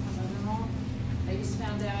Raspberry's mom, her mother-in-law. They just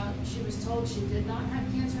found out, she was told she did not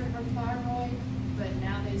have cancer in her thyroid, but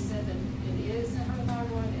now they said that it is in her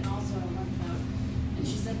thyroid and also in her lymph node. And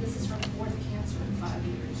she said this is her 4th cancer in 5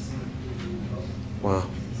 years. Wow.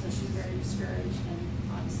 So she's very discouraged, and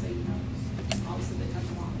obviously, obviously that comes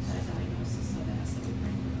along with that diagnosis, so they asked that we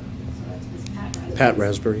pray for her. So that's Miss Pat Raspberry. Pat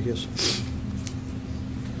Raspberry, yes.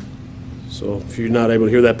 So if you're not able to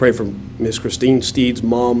hear that, pray for Miss Christine Steed's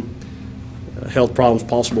mom, health problems,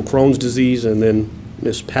 possible Crohn's disease, and then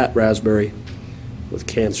Miss Pat Raspberry with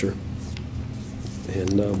cancer.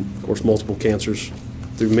 And of course, multiple cancers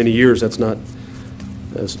through many years. That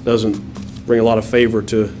doesn't bring a lot of favor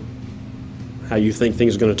to how you think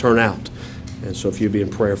things are going to turn out. And so if you'd be in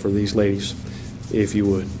prayer for these ladies, if you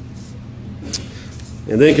would.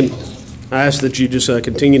 And then I ask that you just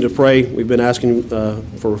continue to pray. We've been asking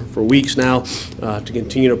for weeks now to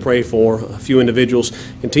continue to pray for a few individuals.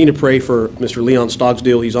 Continue to pray for Mr. Leon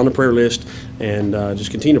Stogsdill. He's on the prayer list. And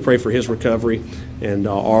just continue to pray for his recovery and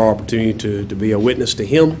our opportunity to be a witness to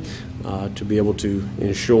him, to be able to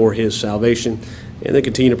ensure his salvation. And then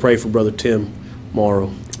continue to pray for Brother Tim Morrow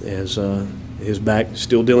as his back,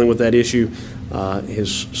 still dealing with that issue.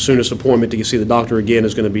 His soonest appointment to see the doctor again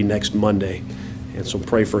is going to be next Monday. And so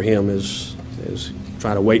pray for him as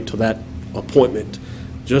try to wait till that appointment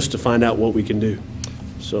just to find out what we can do.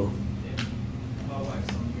 So,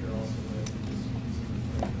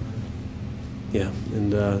 yeah,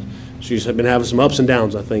 and she's been having some ups and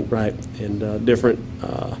downs, I think, right? And different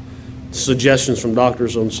suggestions from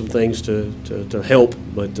doctors on some things to help,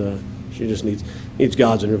 but she just needs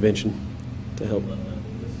God's intervention to help.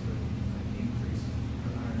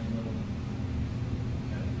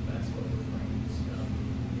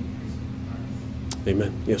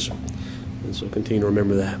 Amen. Yes, sir. And so continue to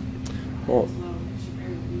remember that. Oh.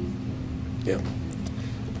 Yeah.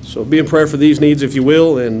 So be in prayer for these needs, if you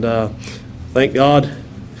will, and thank God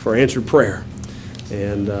for answered prayer.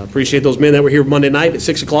 And appreciate those men that were here Monday night at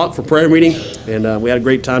 6 o'clock for prayer meeting, and we had a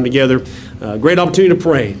great time together. Great opportunity to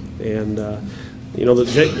pray, and You know,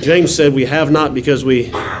 James said we have not because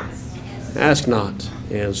we ask not.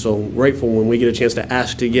 And so grateful when we get a chance to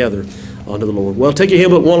ask together unto the Lord. Well, take your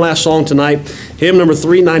hymn book, one last song tonight. Hymn number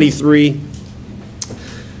 393.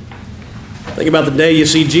 Think about the day you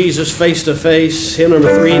see Jesus face to face. Hymn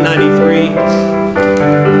number 393.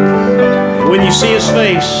 When you see his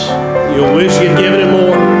face, you'll wish you'd given him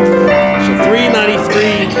more. So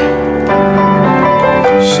 393.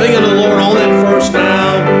 Sing unto the Lord on that first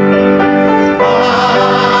now.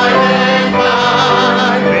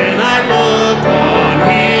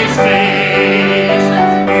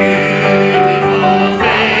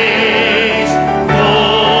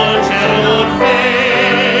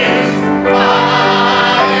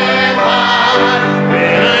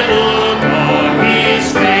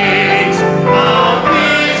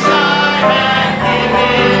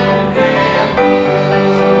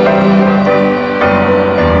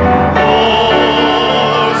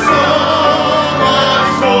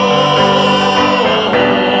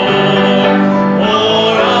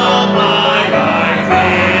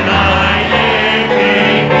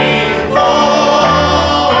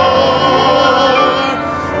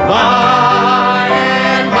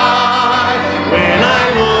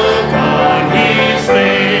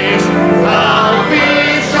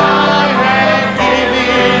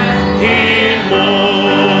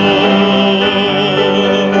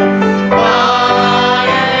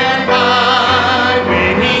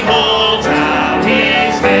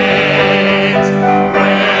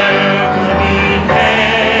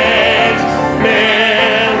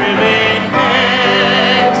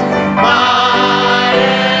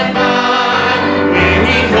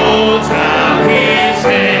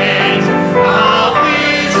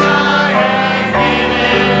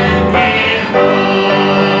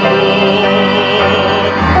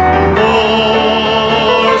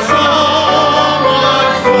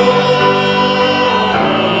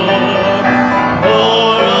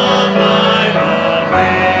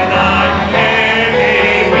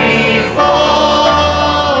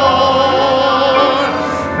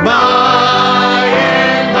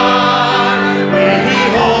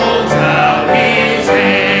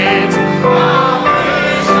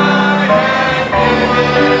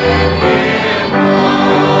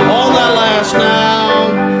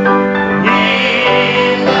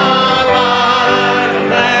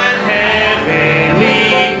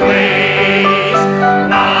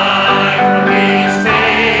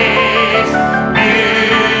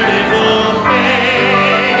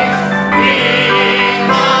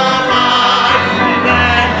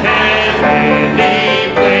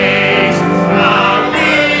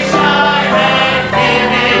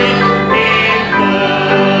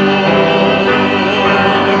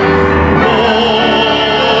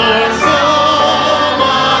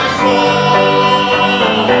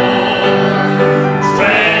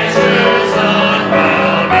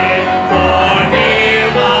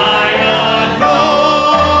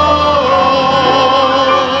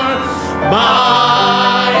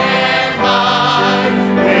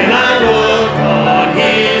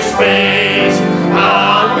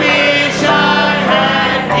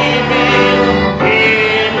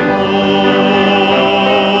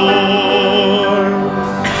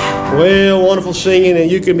 Singing, and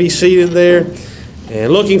you can be seated there.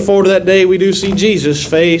 And looking forward to that day we do see Jesus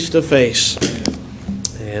face to face.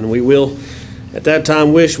 And we will at that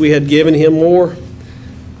time wish we had given him more.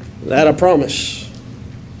 That I promise.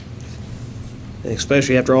 And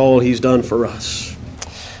especially after all he's done for us.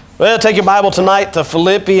 Well, take your Bible tonight to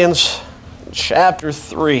Philippians chapter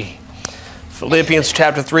 3. Philippians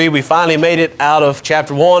chapter 3. We finally made it out of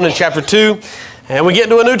chapter 1 and chapter 2. And we get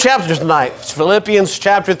into a new chapter tonight. It's Philippians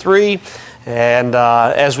chapter 3. And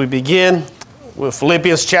as we begin with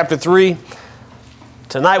Philippians chapter 3,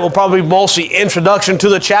 tonight will probably be mostly introduction to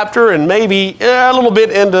the chapter and maybe a little bit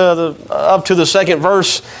into up to the second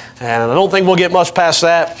verse. And I don't think we'll get much past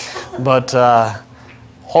that, but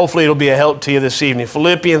hopefully it'll be a help to you this evening.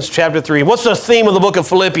 Philippians chapter 3. What's the theme of the book of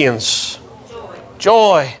Philippians?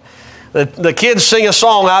 Joy. The kids sing a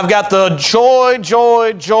song. I've got the joy,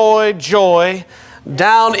 joy, joy, joy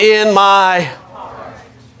down in my...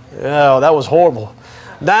 Oh, that was horrible.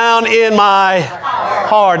 Down in my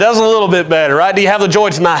heart. That's a little bit better, right? Do you have the joy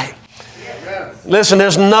tonight? Listen,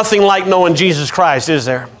 there's nothing like knowing Jesus Christ, is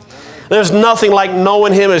there? There's nothing like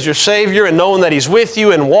knowing him as your Savior and knowing that he's with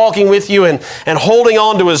you and walking with you and holding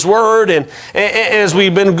on to his word. And as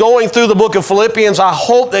we've been going through the book of Philippians, I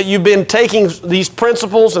hope that you've been taking these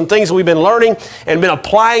principles and things that we've been learning and been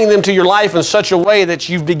applying them to your life in such a way that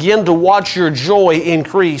you begin to watch your joy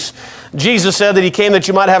increase. Jesus said that he came that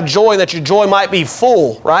you might have joy and that your joy might be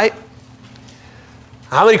full, right?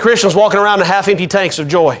 How many Christians walking around in half-empty tanks of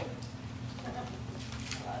joy?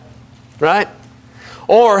 Right?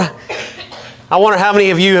 Or, I wonder how many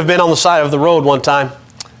of you have been on the side of the road one time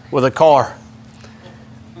with a car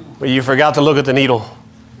where you forgot to look at the needle.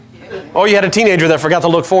 Or you had a teenager that forgot to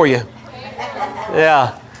look for you.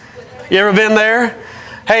 Yeah. You ever been there?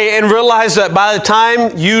 Hey, and realize that by the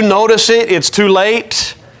time you notice it, it's too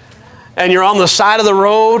late. And you're on the side of the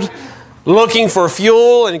road looking for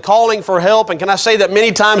fuel and calling for help. And can I say that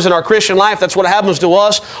many times in our Christian life, that's what happens to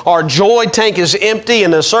us. Our joy tank is empty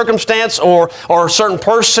in a circumstance or a certain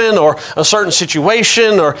person or a certain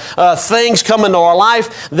situation or things come into our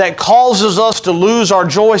life that causes us to lose our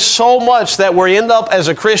joy so much that we end up as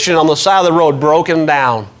a Christian on the side of the road broken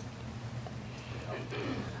down.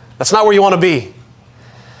 That's not where you want to be.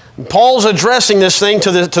 Paul's addressing this thing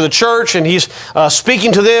to the church, and he's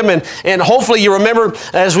speaking to them, and hopefully you remember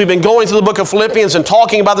as we've been going through the book of Philippians and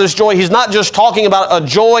talking about this joy, he's not just talking about a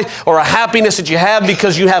joy or a happiness that you have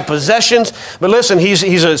because you have possessions, but listen,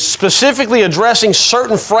 he's specifically addressing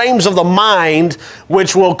certain frames of the mind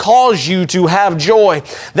which will cause you to have joy.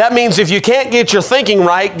 That means if you can't get your thinking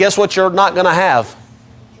right, guess what you're not going to have?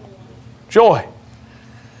 Joy.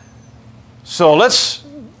 So let's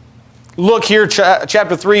look here,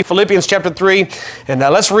 chapter 3, Philippians chapter 3, and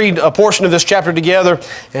let's read a portion of this chapter together,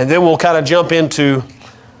 and then we'll kind of jump into,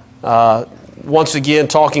 once again,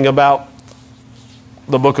 talking about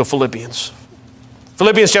the book of Philippians.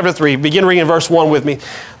 Philippians chapter 3, begin reading verse 1 with me.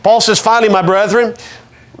 Paul says, "Finally, my brethren,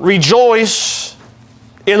 rejoice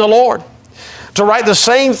in the Lord. To write the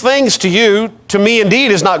same things to you, to me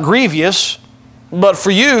indeed is not grievous, but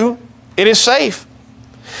for you it is safe.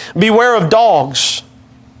 Beware of dogs.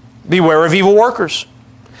 Beware of evil workers.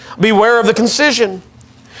 Beware of the concision.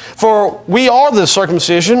 For we are the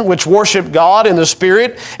circumcision which worship God in the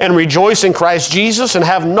Spirit and rejoice in Christ Jesus and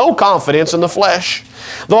have no confidence in the flesh.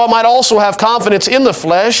 Though I might also have confidence in the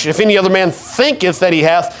flesh, if any other man thinketh that he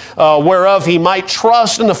hath whereof he might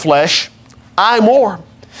trust in the flesh, I more.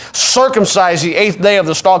 Circumcised the 8th day of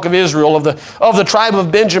the stock of Israel, of the tribe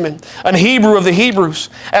of Benjamin, an Hebrew of the Hebrews,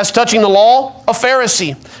 as touching the law, a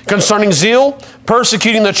Pharisee, concerning zeal,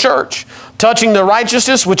 persecuting the church, touching the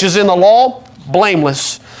righteousness which is in the law,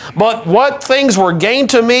 blameless. But what things were gained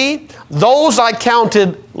to me, those I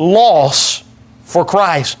counted loss for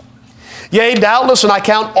Christ. Yea, doubtless, and I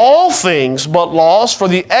count all things but loss for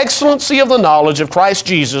the excellency of the knowledge of Christ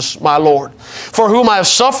Jesus my Lord, for whom I have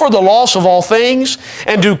suffered the loss of all things,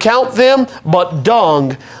 and do count them but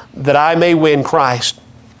dung, that I may win Christ,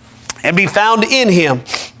 and be found in Him,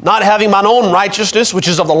 not having mine own righteousness, which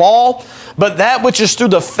is of the law, but that which is through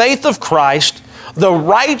the faith of Christ, the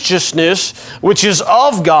righteousness which is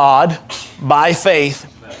of God by faith,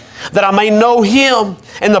 that I may know Him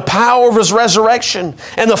and the power of His resurrection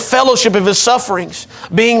and the fellowship of His sufferings,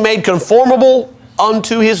 being made conformable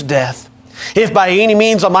unto His death, if by any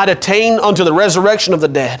means I might attain unto the resurrection of the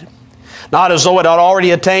dead. Not as though it had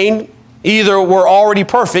already attained, either were already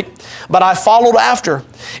perfect, but I followed after,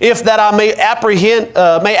 if that I may apprehend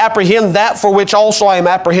that for which also I am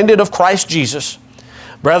apprehended of Christ Jesus.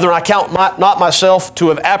 Brethren, I count not myself to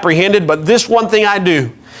have apprehended, but this one thing I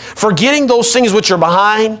do, forgetting those things which are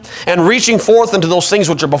behind, and reaching forth unto those things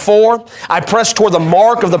which are before, I press toward the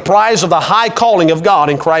mark of the prize of the high calling of God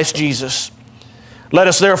in Christ Jesus. Let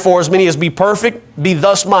us therefore, as many as be perfect, be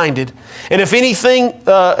thus minded. And if anything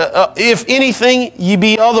ye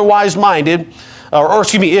be otherwise minded,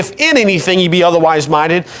 if in anything ye be otherwise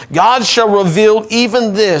minded, God shall reveal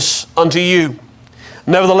even this unto you.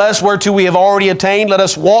 Nevertheless, whereto we have already attained, let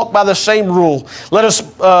us walk by the same rule. Let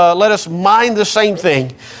us mind the same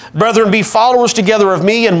thing. Brethren, be followers together of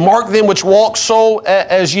me, and mark them which walk so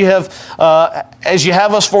as ye have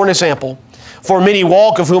us for an example. For many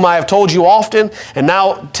walk, of whom I have told you often, and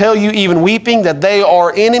now tell you even weeping, that they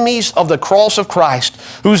are enemies of the cross of Christ,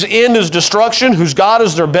 whose end is destruction, whose God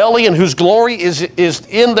is their belly, and whose glory is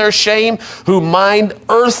in their shame, who mind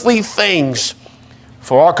earthly things.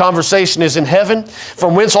 For our conversation is in heaven,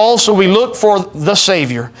 from whence also we look for the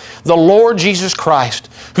Savior, the Lord Jesus Christ,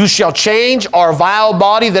 who shall change our vile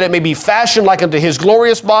body, that it may be fashioned like unto His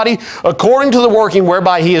glorious body, according to the working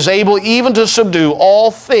whereby He is able even to subdue all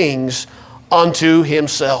things unto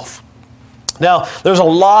Himself. Now, there's a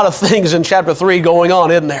lot of things in chapter 3 going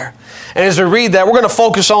on, isn't there? And as we read that, we're going to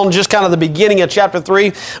focus on just kind of the beginning of chapter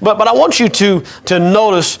 3. But I want you to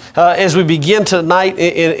notice as we begin tonight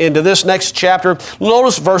into this next chapter,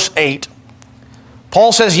 notice verse 8.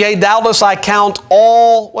 Paul says, yea, doubtless I count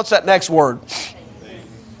all, what's that next word? Things.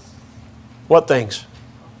 What things?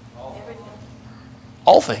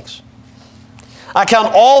 All things. I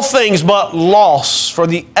count all things but loss for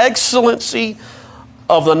the excellency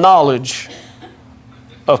of the knowledge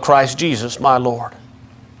of Christ Jesus, my Lord.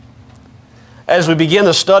 As we begin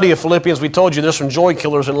the study of Philippians, we told you there's some joy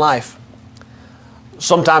killers in life.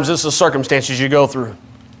 Sometimes it's the circumstances you go through.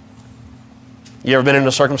 You ever been in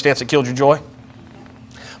a circumstance that killed your joy?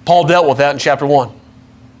 Paul dealt with that in chapter 1.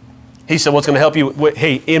 He said, what's going to help you?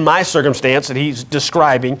 Hey, in my circumstance that he's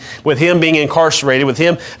describing, with him being incarcerated, with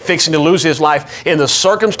him fixing to lose his life, in the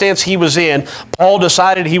circumstance he was in, Paul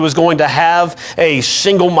decided he was going to have a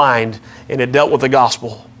single mind, and it dealt with the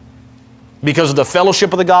gospel. Because of the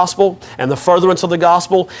fellowship of the gospel, and the furtherance of the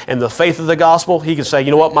gospel, and the faith of the gospel, he can say,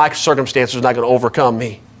 you know what, my circumstances are not going to overcome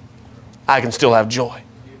me. I can still have joy.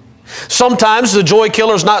 Sometimes the joy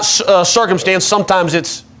killer is not circumstance, sometimes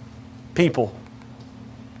it's people.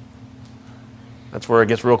 That's where it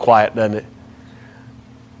gets real quiet, doesn't it?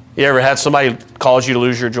 You ever had somebody cause you to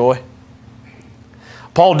lose your joy?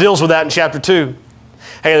 Paul deals with that in chapter 2.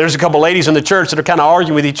 Hey, there's a couple ladies in the church that are kind of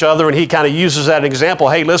arguing with each other, and he kind of uses that example.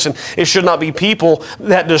 Hey, listen, it should not be people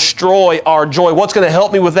that destroy our joy. What's going to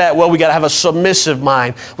help me with that? Well, we got to have a submissive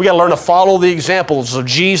mind. We got to learn to follow the examples of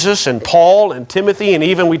Jesus and Paul and Timothy, and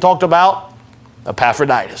even we talked about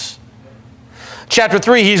Epaphroditus. Chapter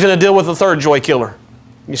 3, he's going to deal with the third joy killer.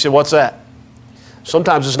 You say, what's that?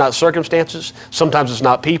 Sometimes it's not circumstances, sometimes it's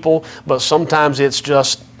not people, but sometimes it's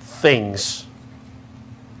just things.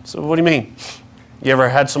 So what do you mean? You ever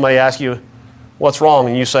had somebody ask you, what's wrong?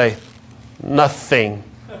 And you say, nothing.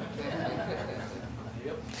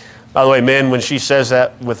 By the way, men, when she says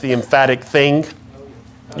that with the emphatic thing,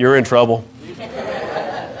 you're in trouble.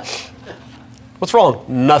 What's wrong?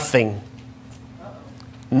 Nothing.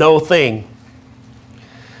 No thing.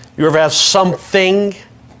 You ever have something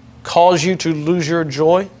cause you to lose your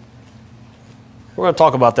joy? We're going to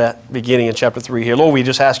talk about that beginning in chapter 3 here. Lord, we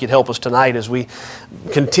just ask you to help us tonight as we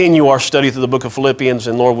continue our study through the book of Philippians.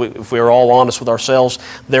 And Lord, if we are all honest with ourselves,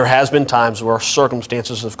 there has been times where our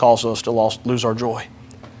circumstances have caused us to lose our joy.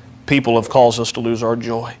 People have caused us to lose our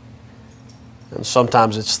joy. And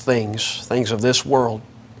sometimes it's things of this world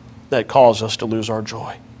that cause us to lose our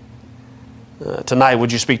joy. Tonight,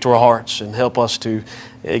 would you speak to our hearts and help us to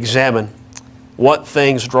examine what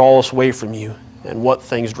things draw us away from you and what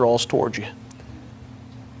things draw us towards you.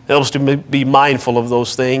 Help us to be mindful of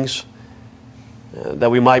those things that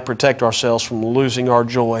we might protect ourselves from losing our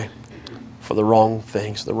joy for the wrong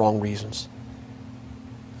things, the wrong reasons.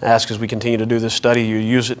 I ask as we continue to do this study, you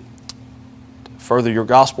use it to further your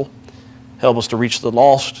gospel. Help us to reach the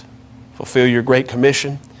lost, fulfill your great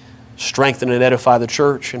commission, strengthen and edify the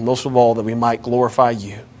church, and most of all, that we might glorify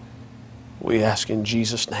you. We ask in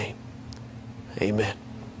Jesus' name. Amen.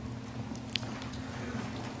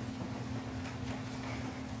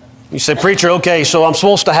 You say, preacher, okay, so I'm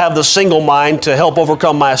supposed to have the single mind to help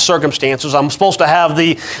overcome my circumstances. I'm supposed to have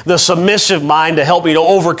the submissive mind to help me to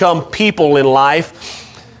overcome people in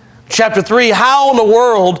life. Chapter 3, how in the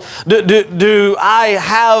world do I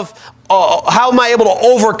have, how am I able to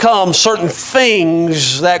overcome certain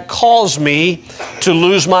things that cause me to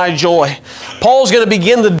lose my joy? Paul's going to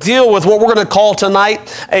begin to deal with what we're going to call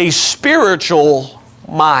tonight a spiritual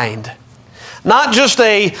mind. Not just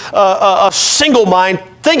a single mind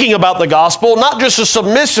thinking about the gospel, not just a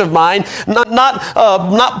submissive mind,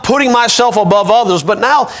 not putting myself above others, but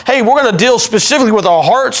now, hey, we're going to deal specifically with our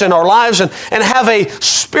hearts and our lives and have a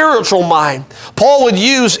spiritual mind. Paul would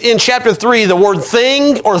use in chapter 3 the word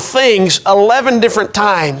thing or things 11 different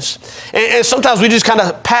times. And sometimes we just kind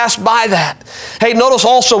of pass by that. Hey, notice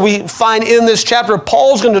also we find in this chapter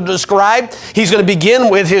Paul's going to describe, he's going to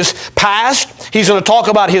begin with his past, he's going to talk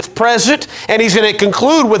about his present, and he's going to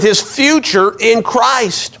conclude with his future in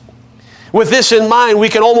Christ. With this in mind, we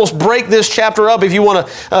can almost break this chapter up if you want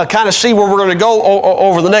to kind of see where we're going to go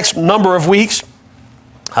over the next number of weeks.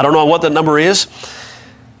 I don't know what the number is.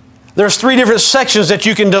 There's 3 different sections that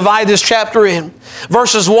you can divide this chapter in.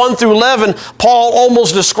 Verses 1 through 11, Paul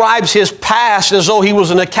almost describes his past as though he was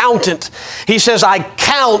an accountant. He says, I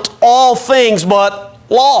count all things but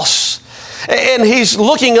loss. And he's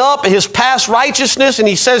looking up at his past righteousness, and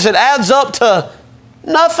he says it adds up to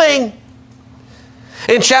nothing.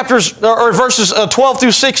 In verses 12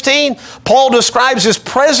 through 16, Paul describes his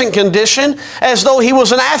present condition as though he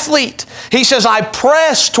was an athlete. He says, I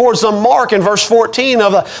press towards the mark in verse 14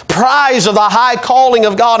 of the prize of the high calling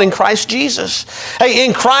of God in Christ Jesus. Hey,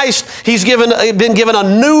 in Christ, he's been given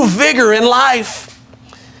a new vigor in life.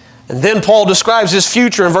 And then Paul describes his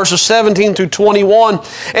future in verses 17 through 21.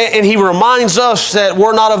 And he reminds us that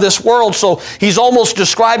we're not of this world. So he's almost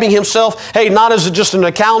describing himself, hey, not as just an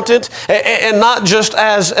accountant and not just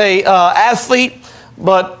as an athlete,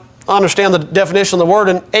 but understand the definition of the word,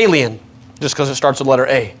 an alien, just because it starts with the letter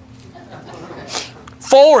A.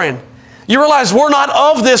 foreign. You realize we're not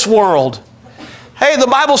of this world. Hey, the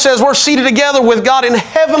Bible says we're seated together with God in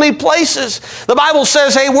heavenly places. The Bible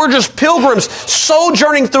says, hey, we're just pilgrims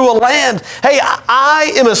sojourning through a land. Hey,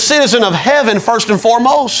 I am a citizen of heaven first and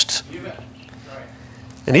foremost.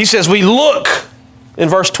 And he says we look, in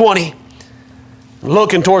verse 20,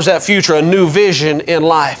 looking towards that future, a new vision in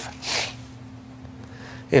life.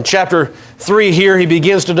 In chapter 3 here, he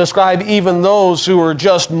begins to describe even those who are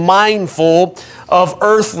just mindful of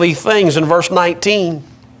earthly things in verse 19.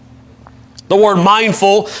 The word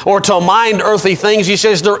mindful, or to mind earthly things, he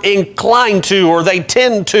says they're inclined to, or they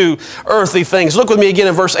tend to earthly things. Look with me again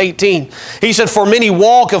in verse 18. He said, for many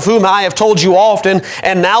walk, of whom I have told you often,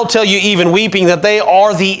 and now tell you even weeping, that they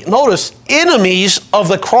are the, notice, enemies of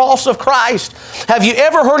the cross of Christ. Have you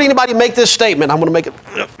ever heard anybody make this statement? I'm going to make it.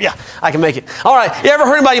 Yeah, I can make it. All right, you ever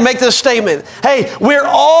heard anybody make this statement? Hey, we're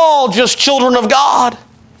all just children of God.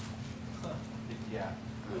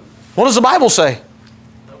 What does the Bible say?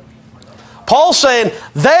 Paul's saying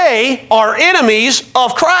they are enemies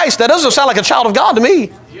of Christ. That doesn't sound like a child of God to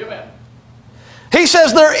me. He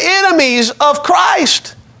says they're enemies of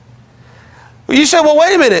Christ. You say, well,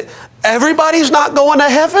 wait a minute. Everybody's not going to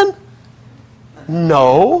heaven?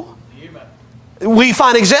 No. We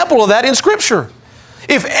find example of that in Scripture.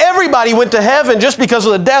 If everybody went to heaven just because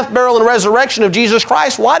of the death, burial, and resurrection of Jesus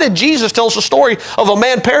Christ, why did Jesus tell us the story of a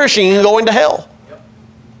man perishing and going to hell?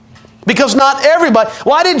 Because not everybody.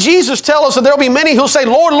 Why did Jesus tell us that there will be many who'll say,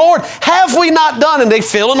 Lord, Lord, have we not done? And they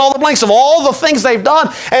fill in all the blanks of all the things they've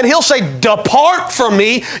done. And He'll say, depart from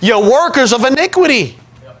me, you workers of iniquity.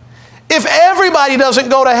 If everybody doesn't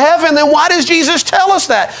go to heaven, then why does Jesus tell us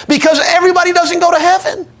that? Because everybody doesn't go to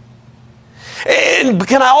heaven. And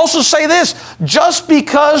can I also say this? Just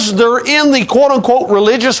because they're in the quote-unquote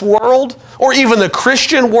religious world, or even the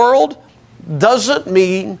Christian world, doesn't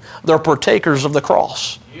mean they're partakers of the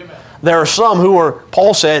cross. There are some who are,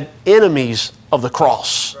 Paul said, enemies of the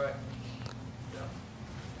cross.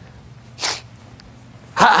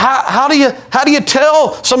 How do you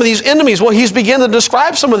tell some of these enemies? Well, he's beginning to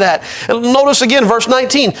describe some of that. Notice again, verse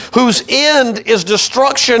 19, whose end is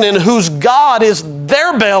destruction and whose God is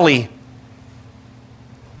their belly.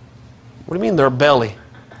 What do you mean their belly?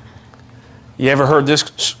 You ever heard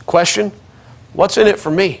this question? What's in it for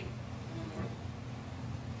me?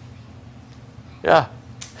 Yeah.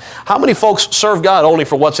 How many folks serve God only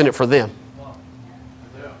for what's in it for them?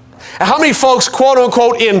 And how many folks, quote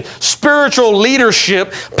unquote, in spiritual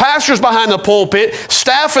leadership, pastors behind the pulpit,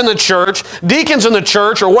 staff in the church, deacons in the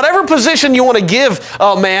church, or whatever position you want to give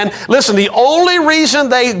a man, listen, the only reason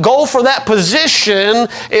they go for that position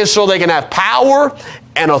is so they can have power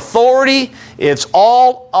and authority. It's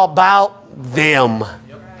all about them.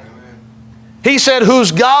 He said,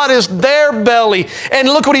 whose God is their belly. And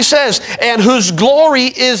look what he says, and whose glory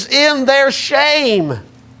is in their shame.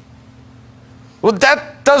 Well,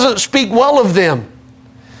 that doesn't speak well of them.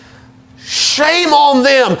 Shame on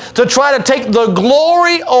them to try to take the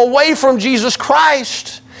glory away from Jesus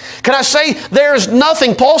Christ. Can I say there is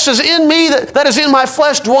nothing, Paul says, in me that is in my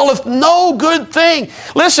flesh dwelleth no good thing.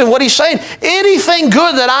 Listen, what he's saying, anything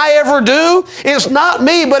good that I ever do is not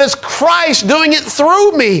me, but it's Christ doing it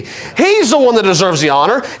through me. He's the one that deserves the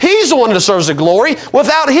honor. He's the one that deserves the glory.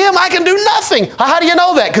 Without Him, I can do nothing. How do you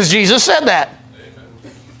know that? Because Jesus said that.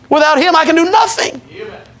 Amen. Without Him, I can do nothing.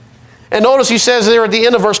 Amen. And notice he says there at the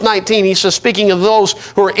end of verse 19, he says, speaking of those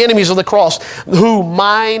who are enemies of the cross, who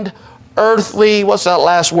mind earthly, what's that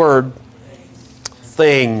last word?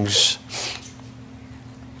 Things.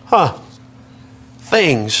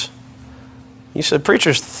 Things. You said,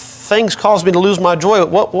 preachers, things cause me to lose my joy.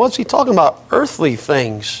 What's he talking about? Earthly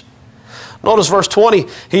things. Notice verse 20,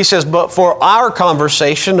 he says, but for our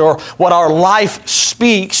conversation, or what our life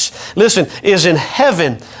speaks, listen, is in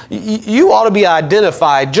heaven. You ought to be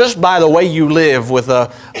identified just by the way you live with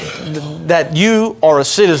that you are a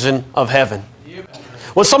citizen of heaven.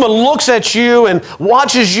 When someone looks at you and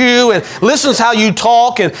watches you and listens how you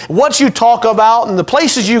talk and what you talk about and the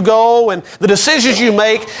places you go and the decisions you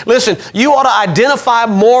make, listen, you ought to identify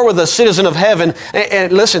more with a citizen of heaven.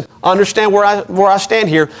 And listen, understand where I stand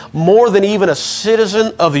here, more than even a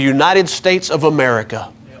citizen of the United States of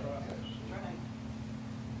America.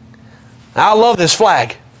 I love this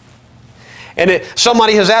flag. And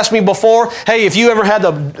somebody has asked me before, hey, if you ever had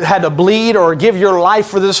to bleed or give your life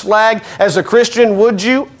for this flag as a Christian, would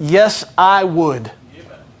you? Yes, I would.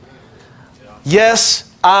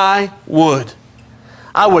 Yes, I would.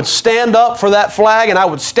 I would stand up for that flag, and I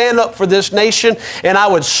would stand up for this nation, and I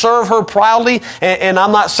would serve her proudly. And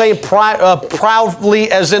I'm not saying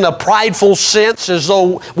proudly as in a prideful sense, as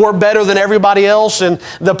though we're better than everybody else, and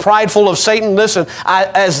the prideful of Satan. Listen,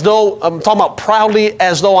 I'm talking about proudly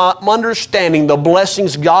as though I'm understanding the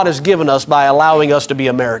blessings God has given us by allowing us to be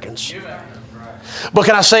Americans. But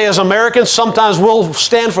can I say, as Americans, sometimes we'll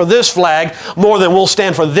stand for this flag more than we'll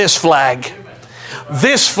stand for this flag.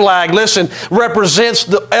 This flag, listen,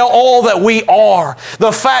 represents all that we are.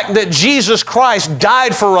 The fact that Jesus Christ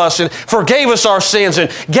died for us and forgave us our sins and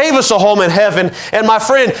gave us a home in heaven. And my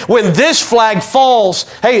friend, when this flag falls,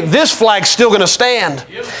 hey, this flag's still going to stand.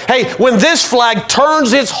 Hey, when this flag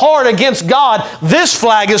turns its heart against God, this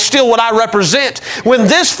flag is still what I represent. When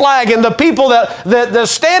this flag and the people that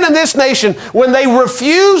stand in this nation, when they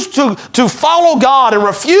refuse to follow God and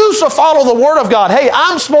refuse to follow the Word of God, hey,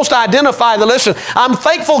 I'm supposed to identify that, listen, I'm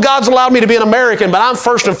thankful God's allowed me to be an American, but I'm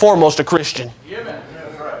first and foremost a Christian.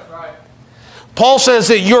 Paul says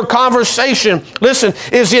that your conversation, listen,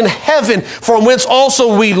 is in heaven, from whence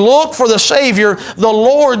also we look for the Savior, the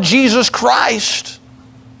Lord Jesus Christ.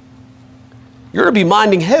 You're to be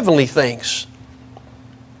minding heavenly things.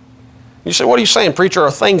 You say, what are you saying, preacher?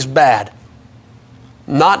 Are things bad?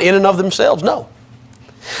 Not in and of themselves, no.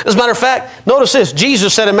 As a matter of fact, notice this.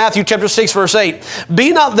 Jesus said in Matthew chapter 6, verse 8,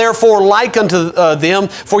 "Be not therefore like unto them,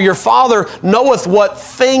 for your Father knoweth what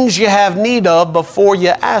things you have need of before you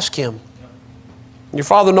ask Him." Your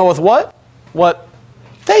Father knoweth what? What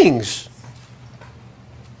things.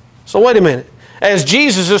 So wait a minute. As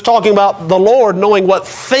Jesus is talking about the Lord knowing what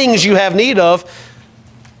things you have need of,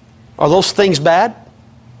 are those things bad?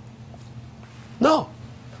 No.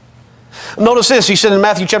 Notice this. He said in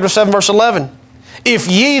Matthew chapter 7, verse 11, "If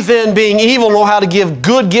ye then, being evil, know how to give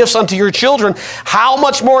good gifts unto your children, how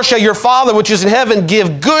much more shall your Father which is in heaven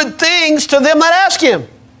give good things to them that ask Him?"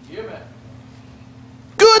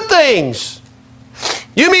 Good things.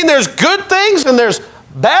 You mean there's good things and there's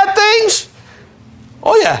bad things?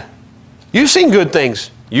 Oh yeah. You've seen good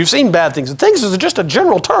things. You've seen bad things. And things is just a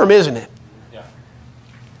general term, isn't it? Yeah.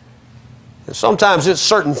 And sometimes it's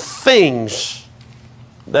certain things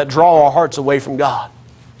that draw our hearts away from God.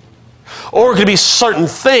 Or it could be certain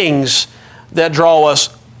things that draw us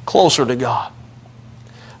closer to God.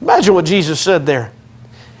 Imagine what Jesus said there.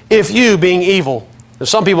 If you, being evil, and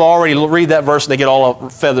some people already read that verse and they get all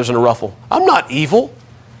feathers in a ruffle. I'm not evil.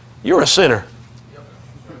 You're a sinner.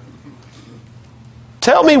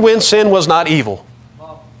 Tell me when sin was not evil.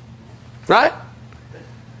 Right?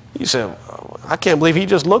 You said, I can't believe he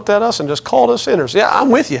just looked at us and just called us sinners. Yeah, I'm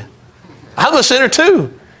with you. I'm a sinner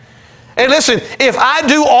too. And listen, if I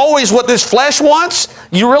do always what this flesh wants,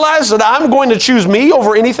 you realize that I'm going to choose me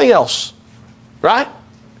over anything else. Right?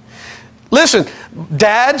 Listen,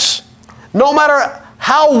 dads, no matter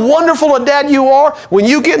how wonderful a dad you are, when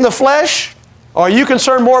you get in the flesh, are you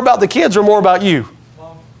concerned more about the kids or more about you?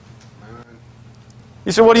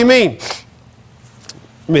 You say, what do you mean?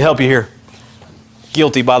 Let me help you here.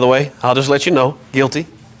 Guilty, by the way. I'll just let you know. Guilty.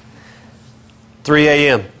 3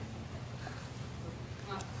 a.m.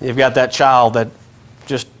 You've got that child that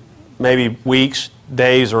just maybe weeks,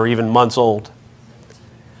 days, or even months old.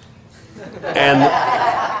 And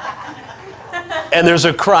there's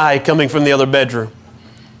a cry coming from the other bedroom.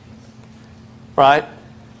 Right?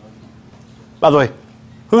 By the way,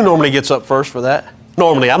 who normally gets up first for that?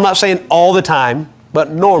 Normally. I'm not saying all the time, but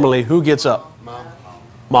normally, who gets up?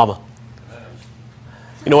 Mama.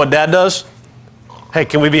 You know what Dad does? Hey,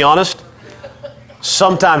 can we be honest?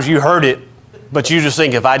 Sometimes you heard it, but you just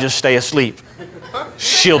think, if I just stay asleep,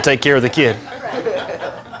 she'll take care of the kid.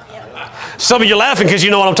 Some of you laughing because you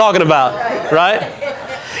know what I'm talking about, right?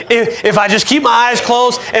 If I just keep my eyes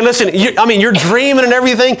closed, and listen, you're dreaming and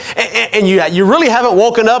everything, and you really haven't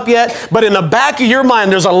woken up yet, but in the back of your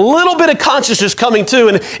mind, there's a little bit of consciousness coming too,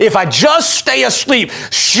 and if I just stay asleep,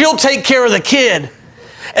 she'll take care of the kid.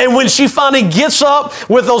 And when she finally gets up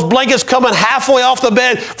with those blankets coming halfway off the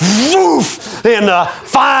bed, woof, and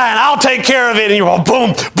fine, I'll take care of it, and you're all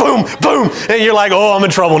boom, boom, boom, and you're like, oh, I'm in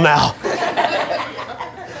trouble now.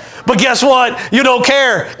 But guess what? You don't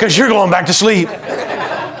care because you're going back to sleep.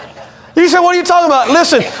 You say, what are you talking about?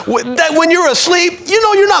 Listen, when you're asleep, you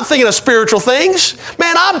know you're not thinking of spiritual things.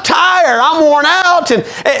 Man, I'm tired. I'm worn out. And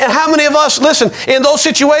how many of us, listen, in those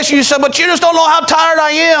situations you say, but you just don't know how tired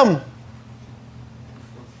I am.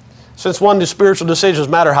 Since when do spiritual decisions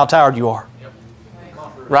matter how tired you are?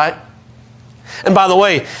 Right? And by the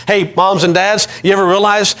way, hey, moms and dads, you ever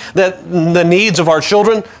realize that the needs of our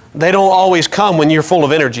children, they don't always come when you're full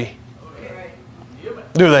of energy?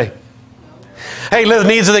 Do they? Hey, the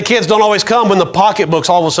needs of the kids don't always come when the pocketbook's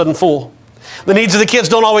all of a sudden full. The needs of the kids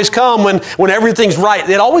don't always come when everything's right.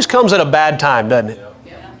 It always comes at a bad time, doesn't it?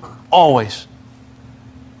 Always.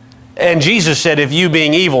 And Jesus said, if you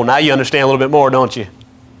being evil, now you understand a little bit more, don't you?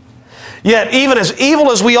 Yet, even as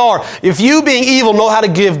evil as we are, if you being evil know how to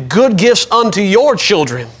give good gifts unto your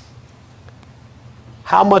children,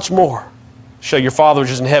 how much more shall your Father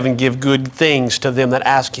which is in heaven give good things to them that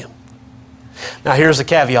ask Him? Now here's the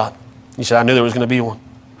caveat. You said, I knew there was going to be one.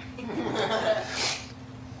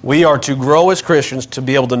 We are to grow as Christians to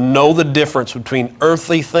be able to know the difference between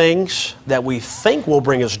earthly things that we think will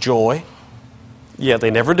bring us joy, yet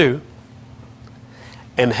they never do,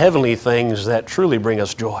 and heavenly things that truly bring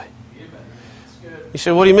us joy. You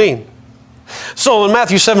say, what do you mean? So in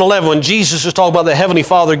Matthew 7:11, when Jesus is talking about the Heavenly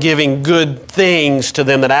Father giving good things to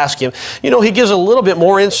them that ask Him, you know, He gives a little bit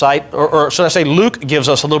more insight, or should I say Luke gives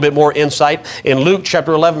us a little bit more insight in Luke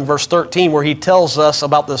chapter 11, verse 13, where he tells us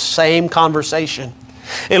about the same conversation.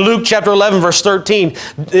 In Luke chapter 11, verse 13,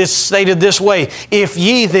 it's stated this way, if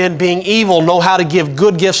ye then, being evil, know how to give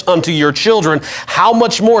good gifts unto your children, how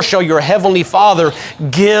much more shall your Heavenly Father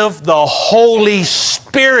give the Holy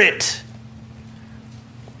Spirit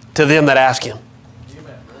to them that ask Him?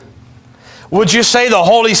 Would you say the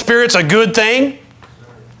Holy Spirit's a good thing?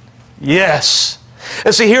 Yes.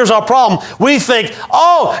 And see, here's our problem. We think,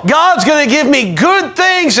 oh, God's going to give me good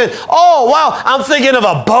things. And, oh, wow, I'm thinking of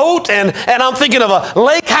a boat, and I'm thinking of a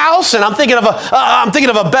lake house, and I'm thinking of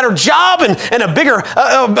a better job, and a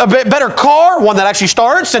better car, one that actually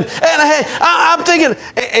starts. And I'm thinking,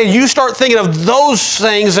 and you start thinking of those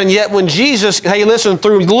things, and yet when Jesus, hey, listen,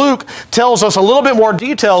 through Luke, tells us a little bit more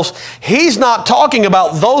details, He's not talking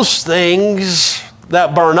about those things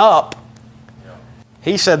that burn up.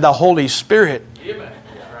 He said the Holy Spirit.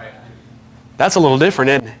 That's a little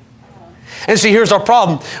different, isn't it? And see, here's our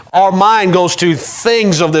problem. Our mind goes to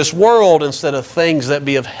things of this world instead of things that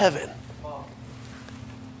be of heaven.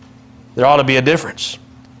 There ought to be a difference.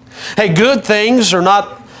 Hey, good things are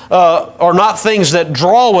not things that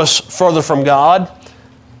draw us further from God,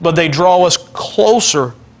 but they draw us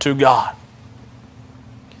closer to God.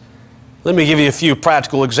 Let me give you a few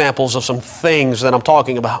practical examples of some things that I'm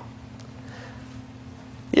talking about.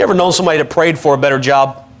 You ever known somebody that prayed for a better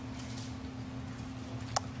job?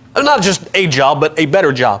 Not just a job, but a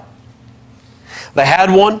better job. They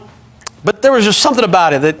had one, but there was just something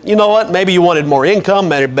about it that, you know what, maybe you wanted more income,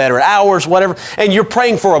 maybe better hours, whatever, and you're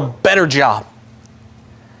praying for a better job.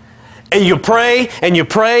 And you pray, and you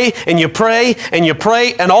pray, and you pray, and you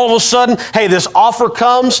pray, and all of a sudden, hey, this offer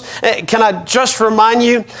comes. Can I just remind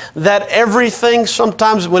you that everything,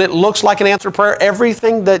 sometimes when it looks like an answered prayer,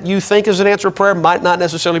 everything that you think is an answered prayer might not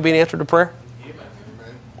necessarily be an answer to prayer?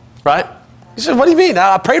 Right? You said, what do you mean?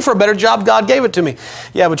 I prayed for a better job, God gave it to me.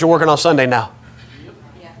 Yeah, but you're working on Sunday now.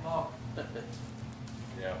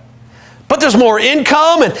 But there's more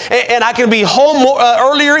income, and I can be home more,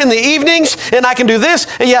 earlier in the evenings, and I can do this.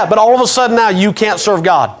 And yeah, but all of a sudden now you can't serve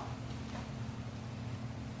God.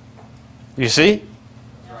 You see?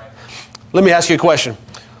 Let me ask you a question.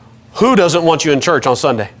 Who doesn't want you in church on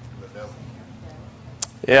Sunday?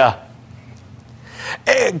 Yeah.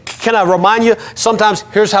 Can I remind you, sometimes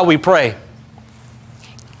here's how we pray.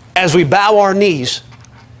 As we bow our knees,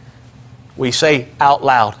 we say out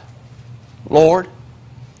loud, Lord,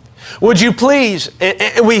 would you please,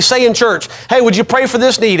 and we say in church, hey, would you pray for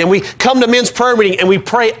this need? And we come to men's prayer meeting and we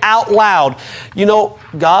pray out loud. You know,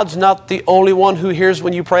 God's not the only one who hears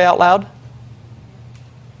when you pray out loud.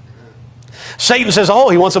 Satan says, oh,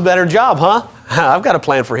 he wants a better job, huh? I've got a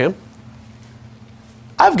plan for him.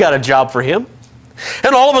 I've got a job for him.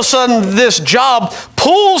 And all of a sudden, this job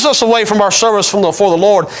pulls us away from our service before the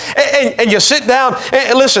Lord. And you sit down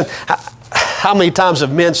and listen. How many times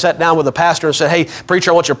have men sat down with a pastor and said, hey,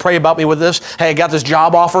 preacher, I want you to pray about me with this. Hey, I got this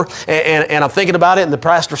job offer, and I'm thinking about it. And the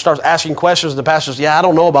pastor starts asking questions, and the pastor says, yeah, I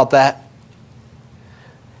don't know about that.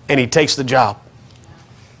 And he takes the job.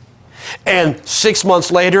 And 6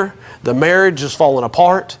 months later, the marriage is falling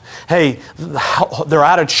apart. Hey, they're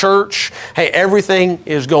out of church. Hey, everything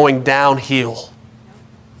is going downhill.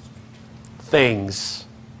 Things.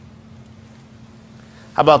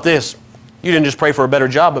 How about this? You didn't just pray for a better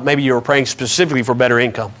job, but maybe you were praying specifically for better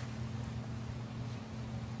income.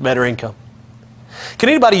 Better income. Can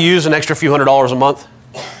anybody use an extra few $100s a month?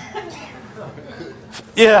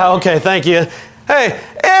 Yeah, okay, thank you. Hey,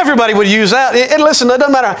 everybody would use that. And listen, it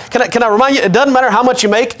doesn't matter. Can I remind you, it doesn't matter how much you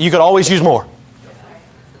make, you could always use more.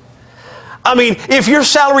 I mean, if your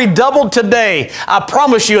salary doubled today, I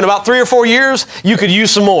promise you in about 3 or 4 years, you could use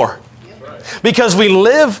some more. Because we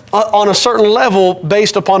live on a certain level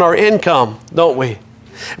based upon our income, don't we?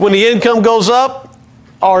 When the income goes up,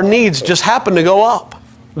 our needs just happen to go up,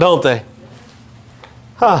 don't they?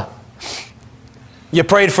 You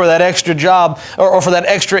prayed for that extra job or for that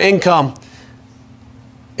extra income.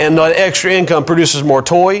 And that extra income produces more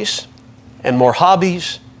toys and more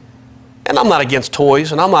hobbies. And I'm not against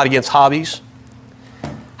toys and I'm not against hobbies.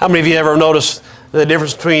 How many of you ever noticed the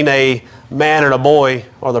difference between a man and a boy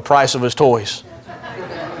or the price of his toys?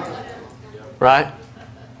 Right?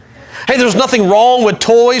 Hey, there's nothing wrong with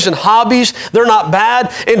toys and hobbies. They're not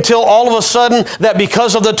bad until all of a sudden that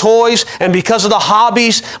because of the toys and because of the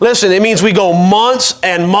hobbies, listen, it means we go months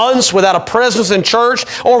and months without a presence in church,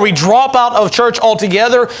 or we drop out of church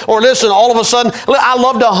altogether, or listen, all of a sudden, I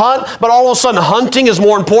love to hunt, but all of a sudden hunting is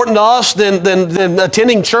more important to us than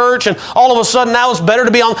attending church, and all of a sudden now it's better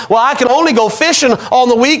to be on, well, I can only go fishing on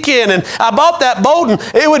the weekend, and I bought that boat, and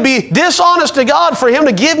it would be dishonest to God for Him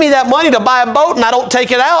to give me that money to buy a boat, and I don't take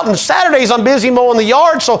it out, and Saturdays I'm busy mowing the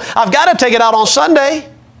yard, so I've got to take it out on Sunday.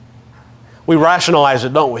 We rationalize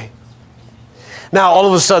it, don't we? Now, all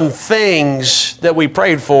of a sudden, things that we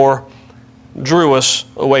prayed for drew us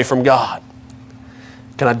away from God.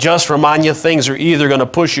 Can I just remind you, things are either going to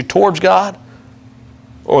push you towards God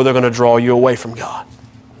or they're going to draw you away from God.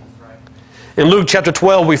 In Luke chapter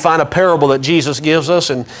 12, we find a parable that Jesus gives us,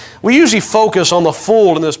 and we usually focus on the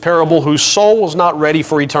fool in this parable whose soul was not ready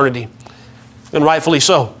for eternity, and rightfully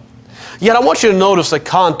so. Yet I want you to notice the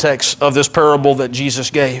context of this parable that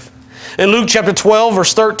Jesus gave. In Luke chapter 12,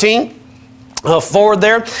 verse 13, forward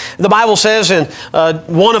there, the Bible says, and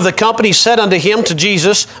one of the company said unto him, to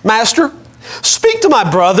Jesus, Master, speak to my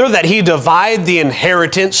brother that he divide the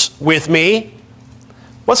inheritance with me.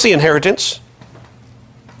 What's the inheritance?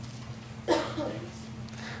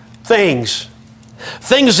 Things.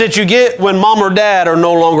 Things that you get when mom or dad are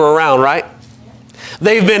no longer around, right?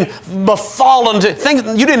 They've been befallen to things.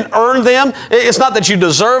 You didn't earn them. It's not that you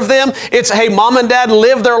deserve them. It's, hey, mom and dad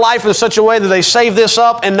lived their life in such a way that they saved this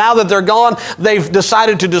up, and now that they're gone, they've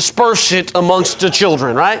decided to disperse it amongst the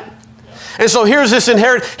children, right? And so here's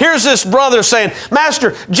this brother saying,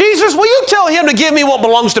 Master, Jesus, will you tell him to give me what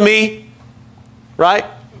belongs to me? Right?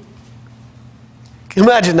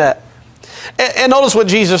 Imagine that. And notice what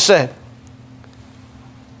Jesus said.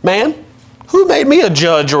 Man, who made me a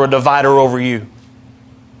judge or a divider over you?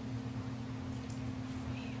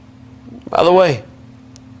 By the way,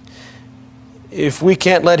 if we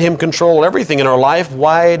can't let Him control everything in our life,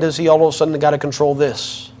 why does He all of a sudden got to control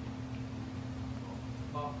this?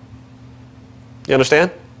 You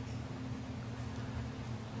understand?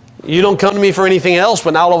 You don't come to me for anything else,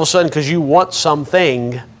 but now all of a sudden, because you want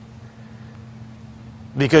something,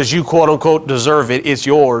 because you quote unquote deserve it, it's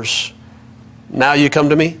yours. Now you come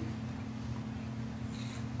to me?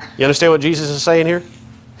 You understand what Jesus is saying here?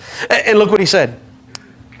 And look what He said.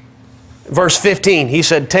 Verse 15, He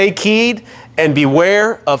said, take heed and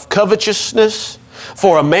beware of covetousness,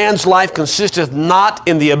 for a man's life consisteth not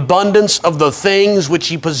in the abundance of the things which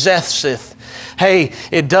he possesseth. Hey,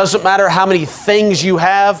 it doesn't matter how many things you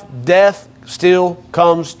have, death still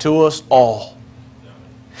comes to us all.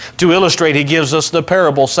 To illustrate, He gives us the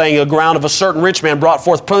parable, saying, a ground of a certain rich man brought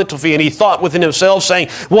forth plentifully, and he thought within himself, saying,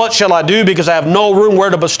 what shall I do, because I have no room where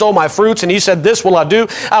to bestow my fruits? And he said, this will I do.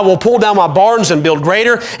 I will pull down my barns and build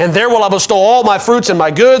greater, and there will I bestow all my fruits and my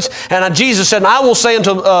goods. And Jesus said, and I will say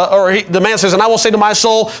unto, the man says, and I will say to my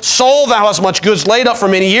soul, soul, thou hast much goods laid up for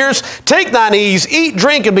many years. Take thine ease, eat,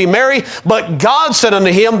 drink, and be merry. But God said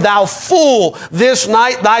unto him, thou fool, this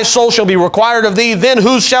night thy soul shall be required of thee. Then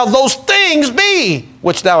whose shall those things be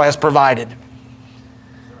which thou hast provided?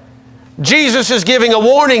 Jesus is giving a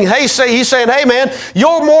warning. He's saying, hey man,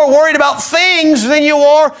 you're more worried about things than you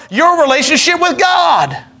are your relationship with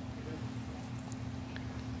God.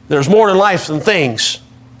 There's more in life than things.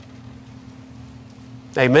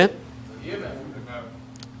 Amen?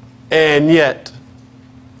 And yet,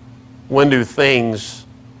 when do things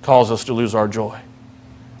cause us to lose our joy?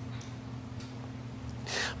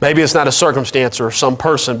 Maybe it's not a circumstance or some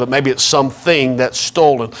person, but maybe it's something that's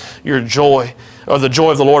stolen your joy, or the joy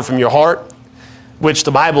of the Lord from your heart, which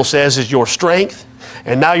the Bible says is your strength.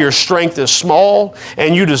 And now your strength is small,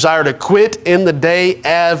 and you desire to quit in the day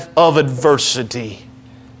of adversity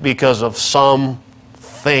because of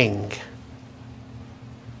something.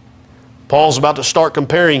 Paul's about to start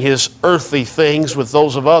comparing his earthly things with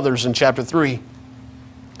those of others in chapter 3.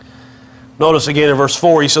 Notice again in verse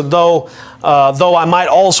 4, he said, though I might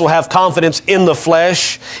also have confidence in the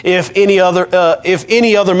flesh, if any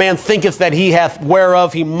other man thinketh that he hath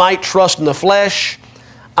whereof he might trust in the flesh,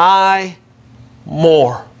 I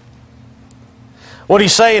more. What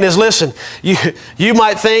he's saying is, listen, you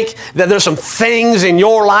might think that there's some things in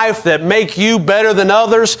your life that make you better than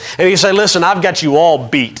others, and he say, listen, I've got you all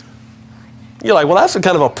beat. You're like, well, that's a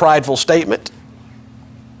kind of a prideful statement.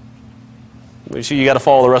 You see, you got to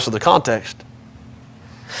follow the rest of the context.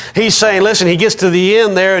 He's saying, listen, he gets to the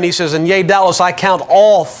end there and he says, and yea, doubtless I count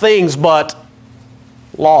all things but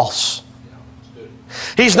loss.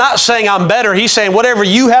 He's not saying I'm better. He's saying whatever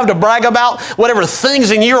you have to brag about, whatever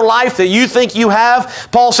things in your life that you think you have,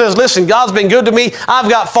 Paul says, listen, God's been good to me. I've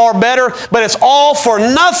got far better, but it's all for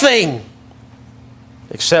nothing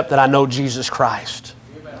except that I know Jesus Christ.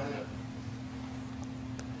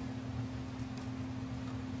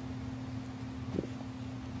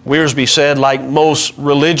 Wiersbe said, like most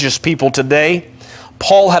religious people today,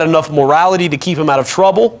 Paul had enough morality to keep him out of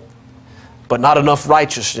trouble, but not enough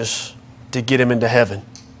righteousness to get him into heaven.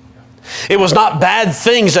 It was not bad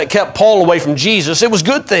things that kept Paul away from Jesus. It was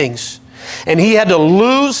good things. And he had to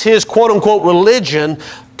lose his quote-unquote religion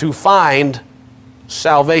to find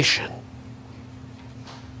salvation.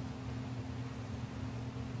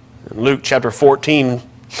 In Luke chapter 14,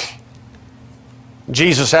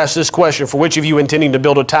 Jesus asked this question, for which of you intending to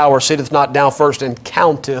build a tower sitteth not down first and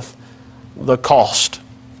counteth the cost,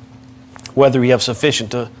 whether he have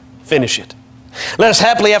sufficient to finish it? Lest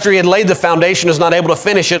happily after he had laid the foundation is not able to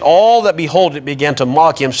finish it, all that behold it began to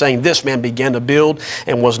mock him, saying, this man began to build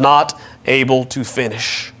and was not able to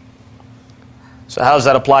finish. So how does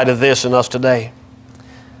that apply to this and us today?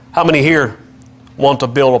 How many here want to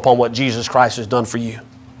build upon what Jesus Christ has done for you?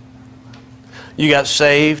 You got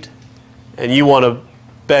saved and you want to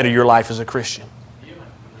better your life as a Christian.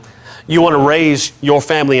 You want to raise your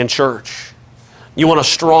family in church. You want a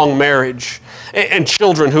strong marriage and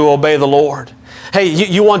children who obey the Lord. Hey,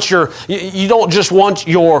 you don't just want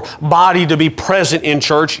your body to be present in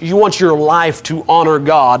church. You want your life to honor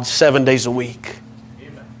God 7 days a week.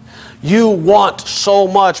 Amen. You want so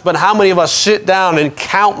much, but how many of us sit down and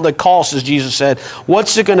count the cost, as Jesus said?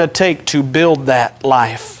 What's it going to take to build that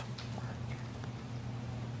life?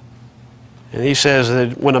 And he says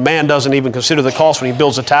that when a man doesn't even consider the cost when he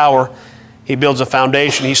builds a tower, he builds a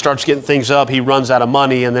foundation, he starts getting things up, he runs out of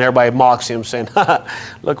money, and then everybody mocks him saying,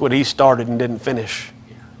 look what he started and didn't finish.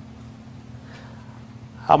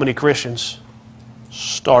 How many Christians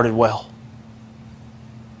started well?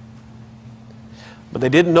 But they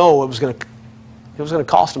didn't know it was going to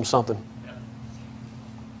cost them something.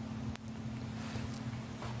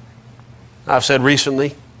 I've said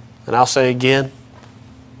recently, and I'll say again,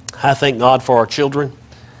 I thank God for our children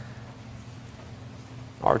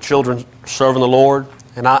serving the Lord,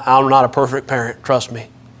 and I'm not a perfect parent, trust me.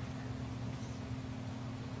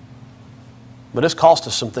 But it's cost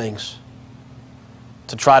us some things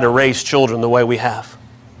to try to raise children the way we have.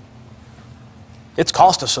 It's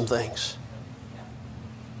cost us some things.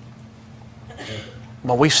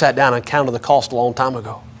 But we sat down and counted the cost a long time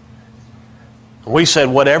ago. And we said,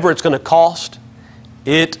 whatever it's going to cost,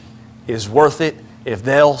 it is worth it if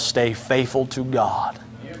they'll stay faithful to God.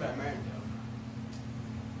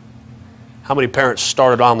 How many parents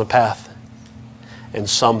started on the path and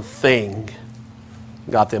something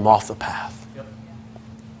got them off the path?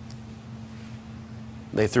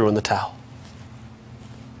 They threw in the towel.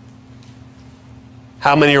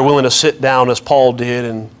 How many are willing to sit down as Paul did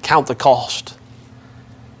and count the cost?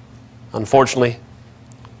 Unfortunately,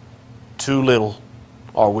 too little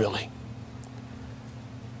are willing.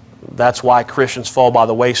 That's why Christians fall by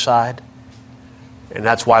the wayside, and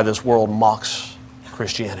that's why this world mocks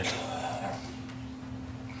Christianity.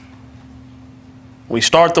 We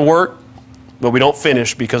start the work, but we don't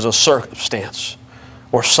finish because of circumstance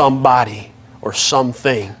or somebody or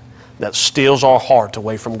something that steals our heart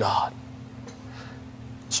away from God.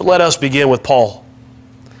 So let us begin with Paul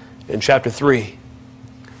in chapter 3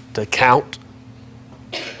 to count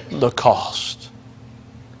the cost.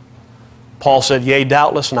 Paul said, yea,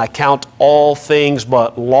 doubtless, and I count all things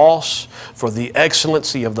but loss for the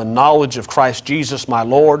excellency of the knowledge of Christ Jesus my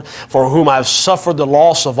Lord, for whom I have suffered the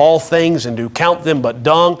loss of all things, and do count them but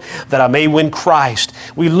dung, that I may win Christ.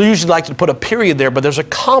 We usually like to put a period there, but there's a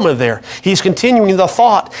comma there. He's continuing the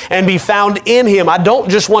thought, and be found in Him. I don't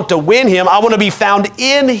just want to win Him, I want to be found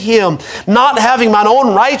in Him, not having mine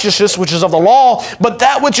own righteousness, which is of the law, but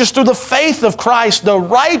that which is through the faith of Christ, the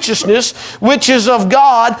righteousness which is of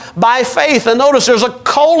God by faith. And notice there's a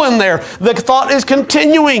colon there. The thought is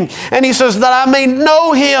continuing. And he says, that I may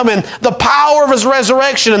know Him and the power of His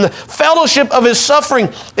resurrection and the fellowship of His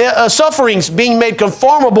sufferings, being made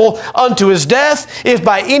conformable unto His death, if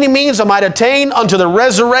by any means I might attain unto the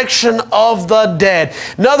resurrection of the dead.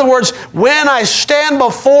 In other words, when I stand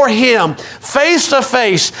before Him face to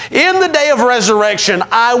face in the day of resurrection,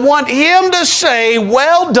 I want Him to say,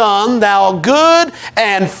 well done, thou good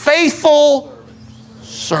and faithful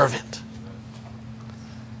servant.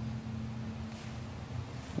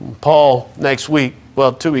 Paul, next week,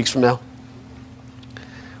 well, 2 weeks from now,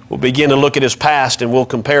 we'll begin to look at his past and we'll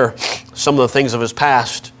compare some of the things of his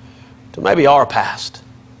past to maybe our past.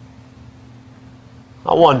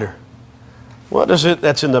 I wonder, what is it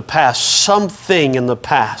that's in the past, something in the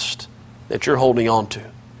past that you're holding on to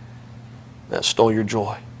that stole your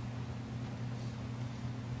joy?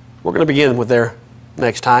 We're going to begin with there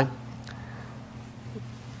next time.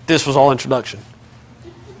 This was all introduction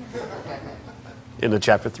into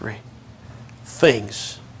chapter 3.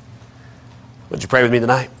 Things. Would you pray with me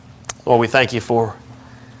tonight? Lord, we thank you for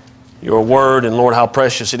your word, and Lord, how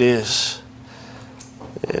precious it is.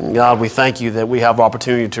 And God, we thank you that we have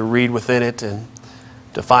opportunity to read within it and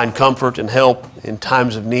to find comfort and help in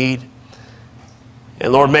times of need.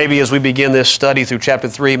 And Lord, maybe as we begin this study through chapter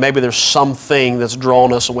 3, maybe there's something that's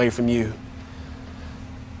drawn us away from you.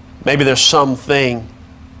 Maybe there's something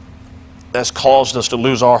that's caused us to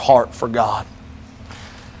lose our heart for God.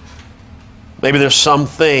 Maybe there's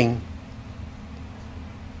something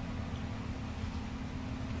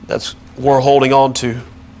that's we're holding on to.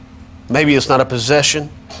 Maybe it's not a possession.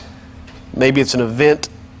 Maybe it's an event.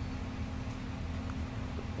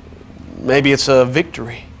 Maybe it's a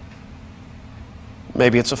victory.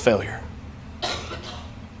 Maybe it's a failure.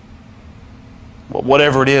 But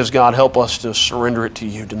whatever it is, God, help us to surrender it to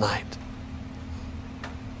you tonight.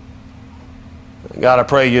 God, I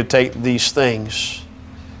pray you take these things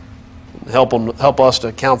and help us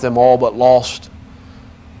to count them all but lost,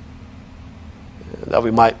 that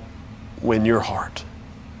we might win your heart,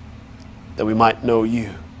 that we might know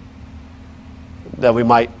you, that we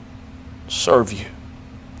might serve you,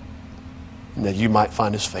 and that you might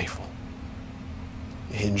find us faithful.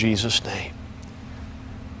 In Jesus' name,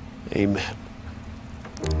 amen.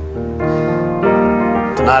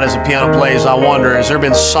 Tonight as the piano plays, I wonder, has there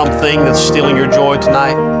been something that's stealing your joy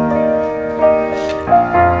tonight?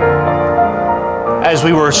 As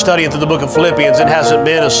we were studying through the book of Philippians, it hasn't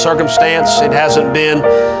been a circumstance, it hasn't been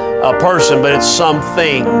a person, but it's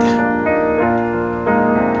something.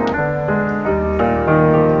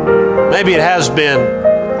 Maybe it has been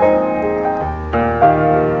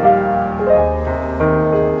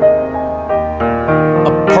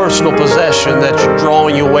personal possession that's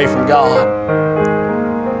drawing you away from God.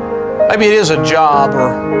 Maybe it is a job,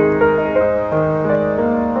 or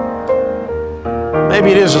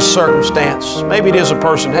maybe it is a circumstance. Maybe it is a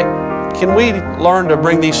person. Hey, can we learn to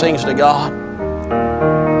bring these things to God?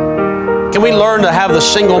 Can we learn to have the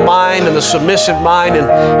single mind and the submissive mind? And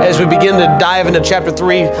as we begin to dive into chapter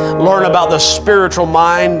 3, learn about the spiritual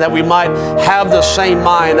mind, that we might have the same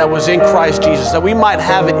mind that was in Christ Jesus, that we might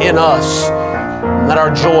have it in us, and that our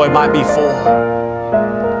joy might be full.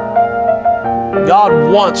 God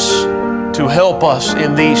wants to help us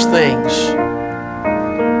in these things,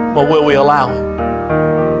 but will we allow Him?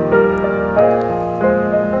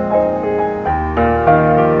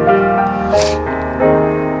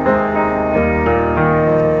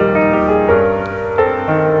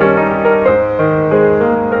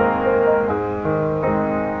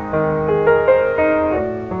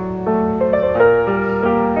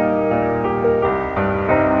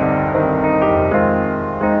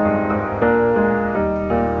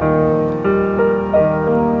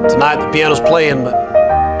 Tonight the piano's playing, but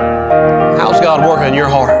how's God working in your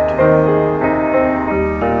heart?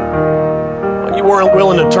 Are you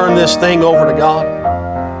willing to turn this thing over to God?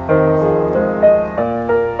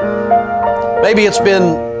 Maybe it's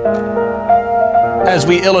been, as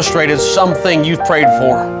we illustrated, something you've prayed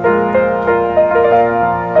for.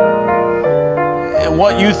 And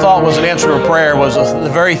what you thought was an answer to prayer was the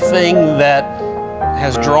very thing that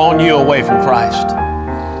has drawn you away from Christ.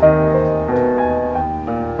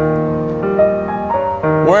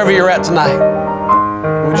 Wherever you're at tonight,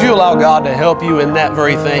 would you allow God to help you in that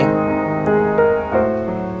very thing?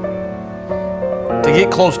 To get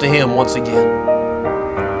close to Him once again.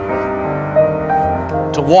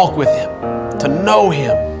 To walk with Him. To know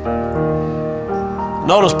Him.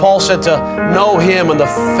 Notice Paul said to know Him and the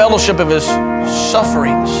fellowship of His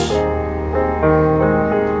sufferings.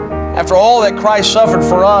 After all that Christ suffered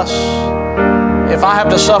for us, if I have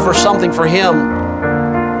to suffer something for Him,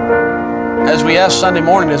 as we asked Sunday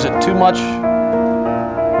morning, is it too much?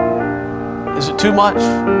 Is it too much?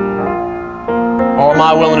 Or am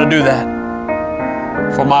I willing to do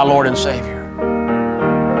that for my Lord and Savior?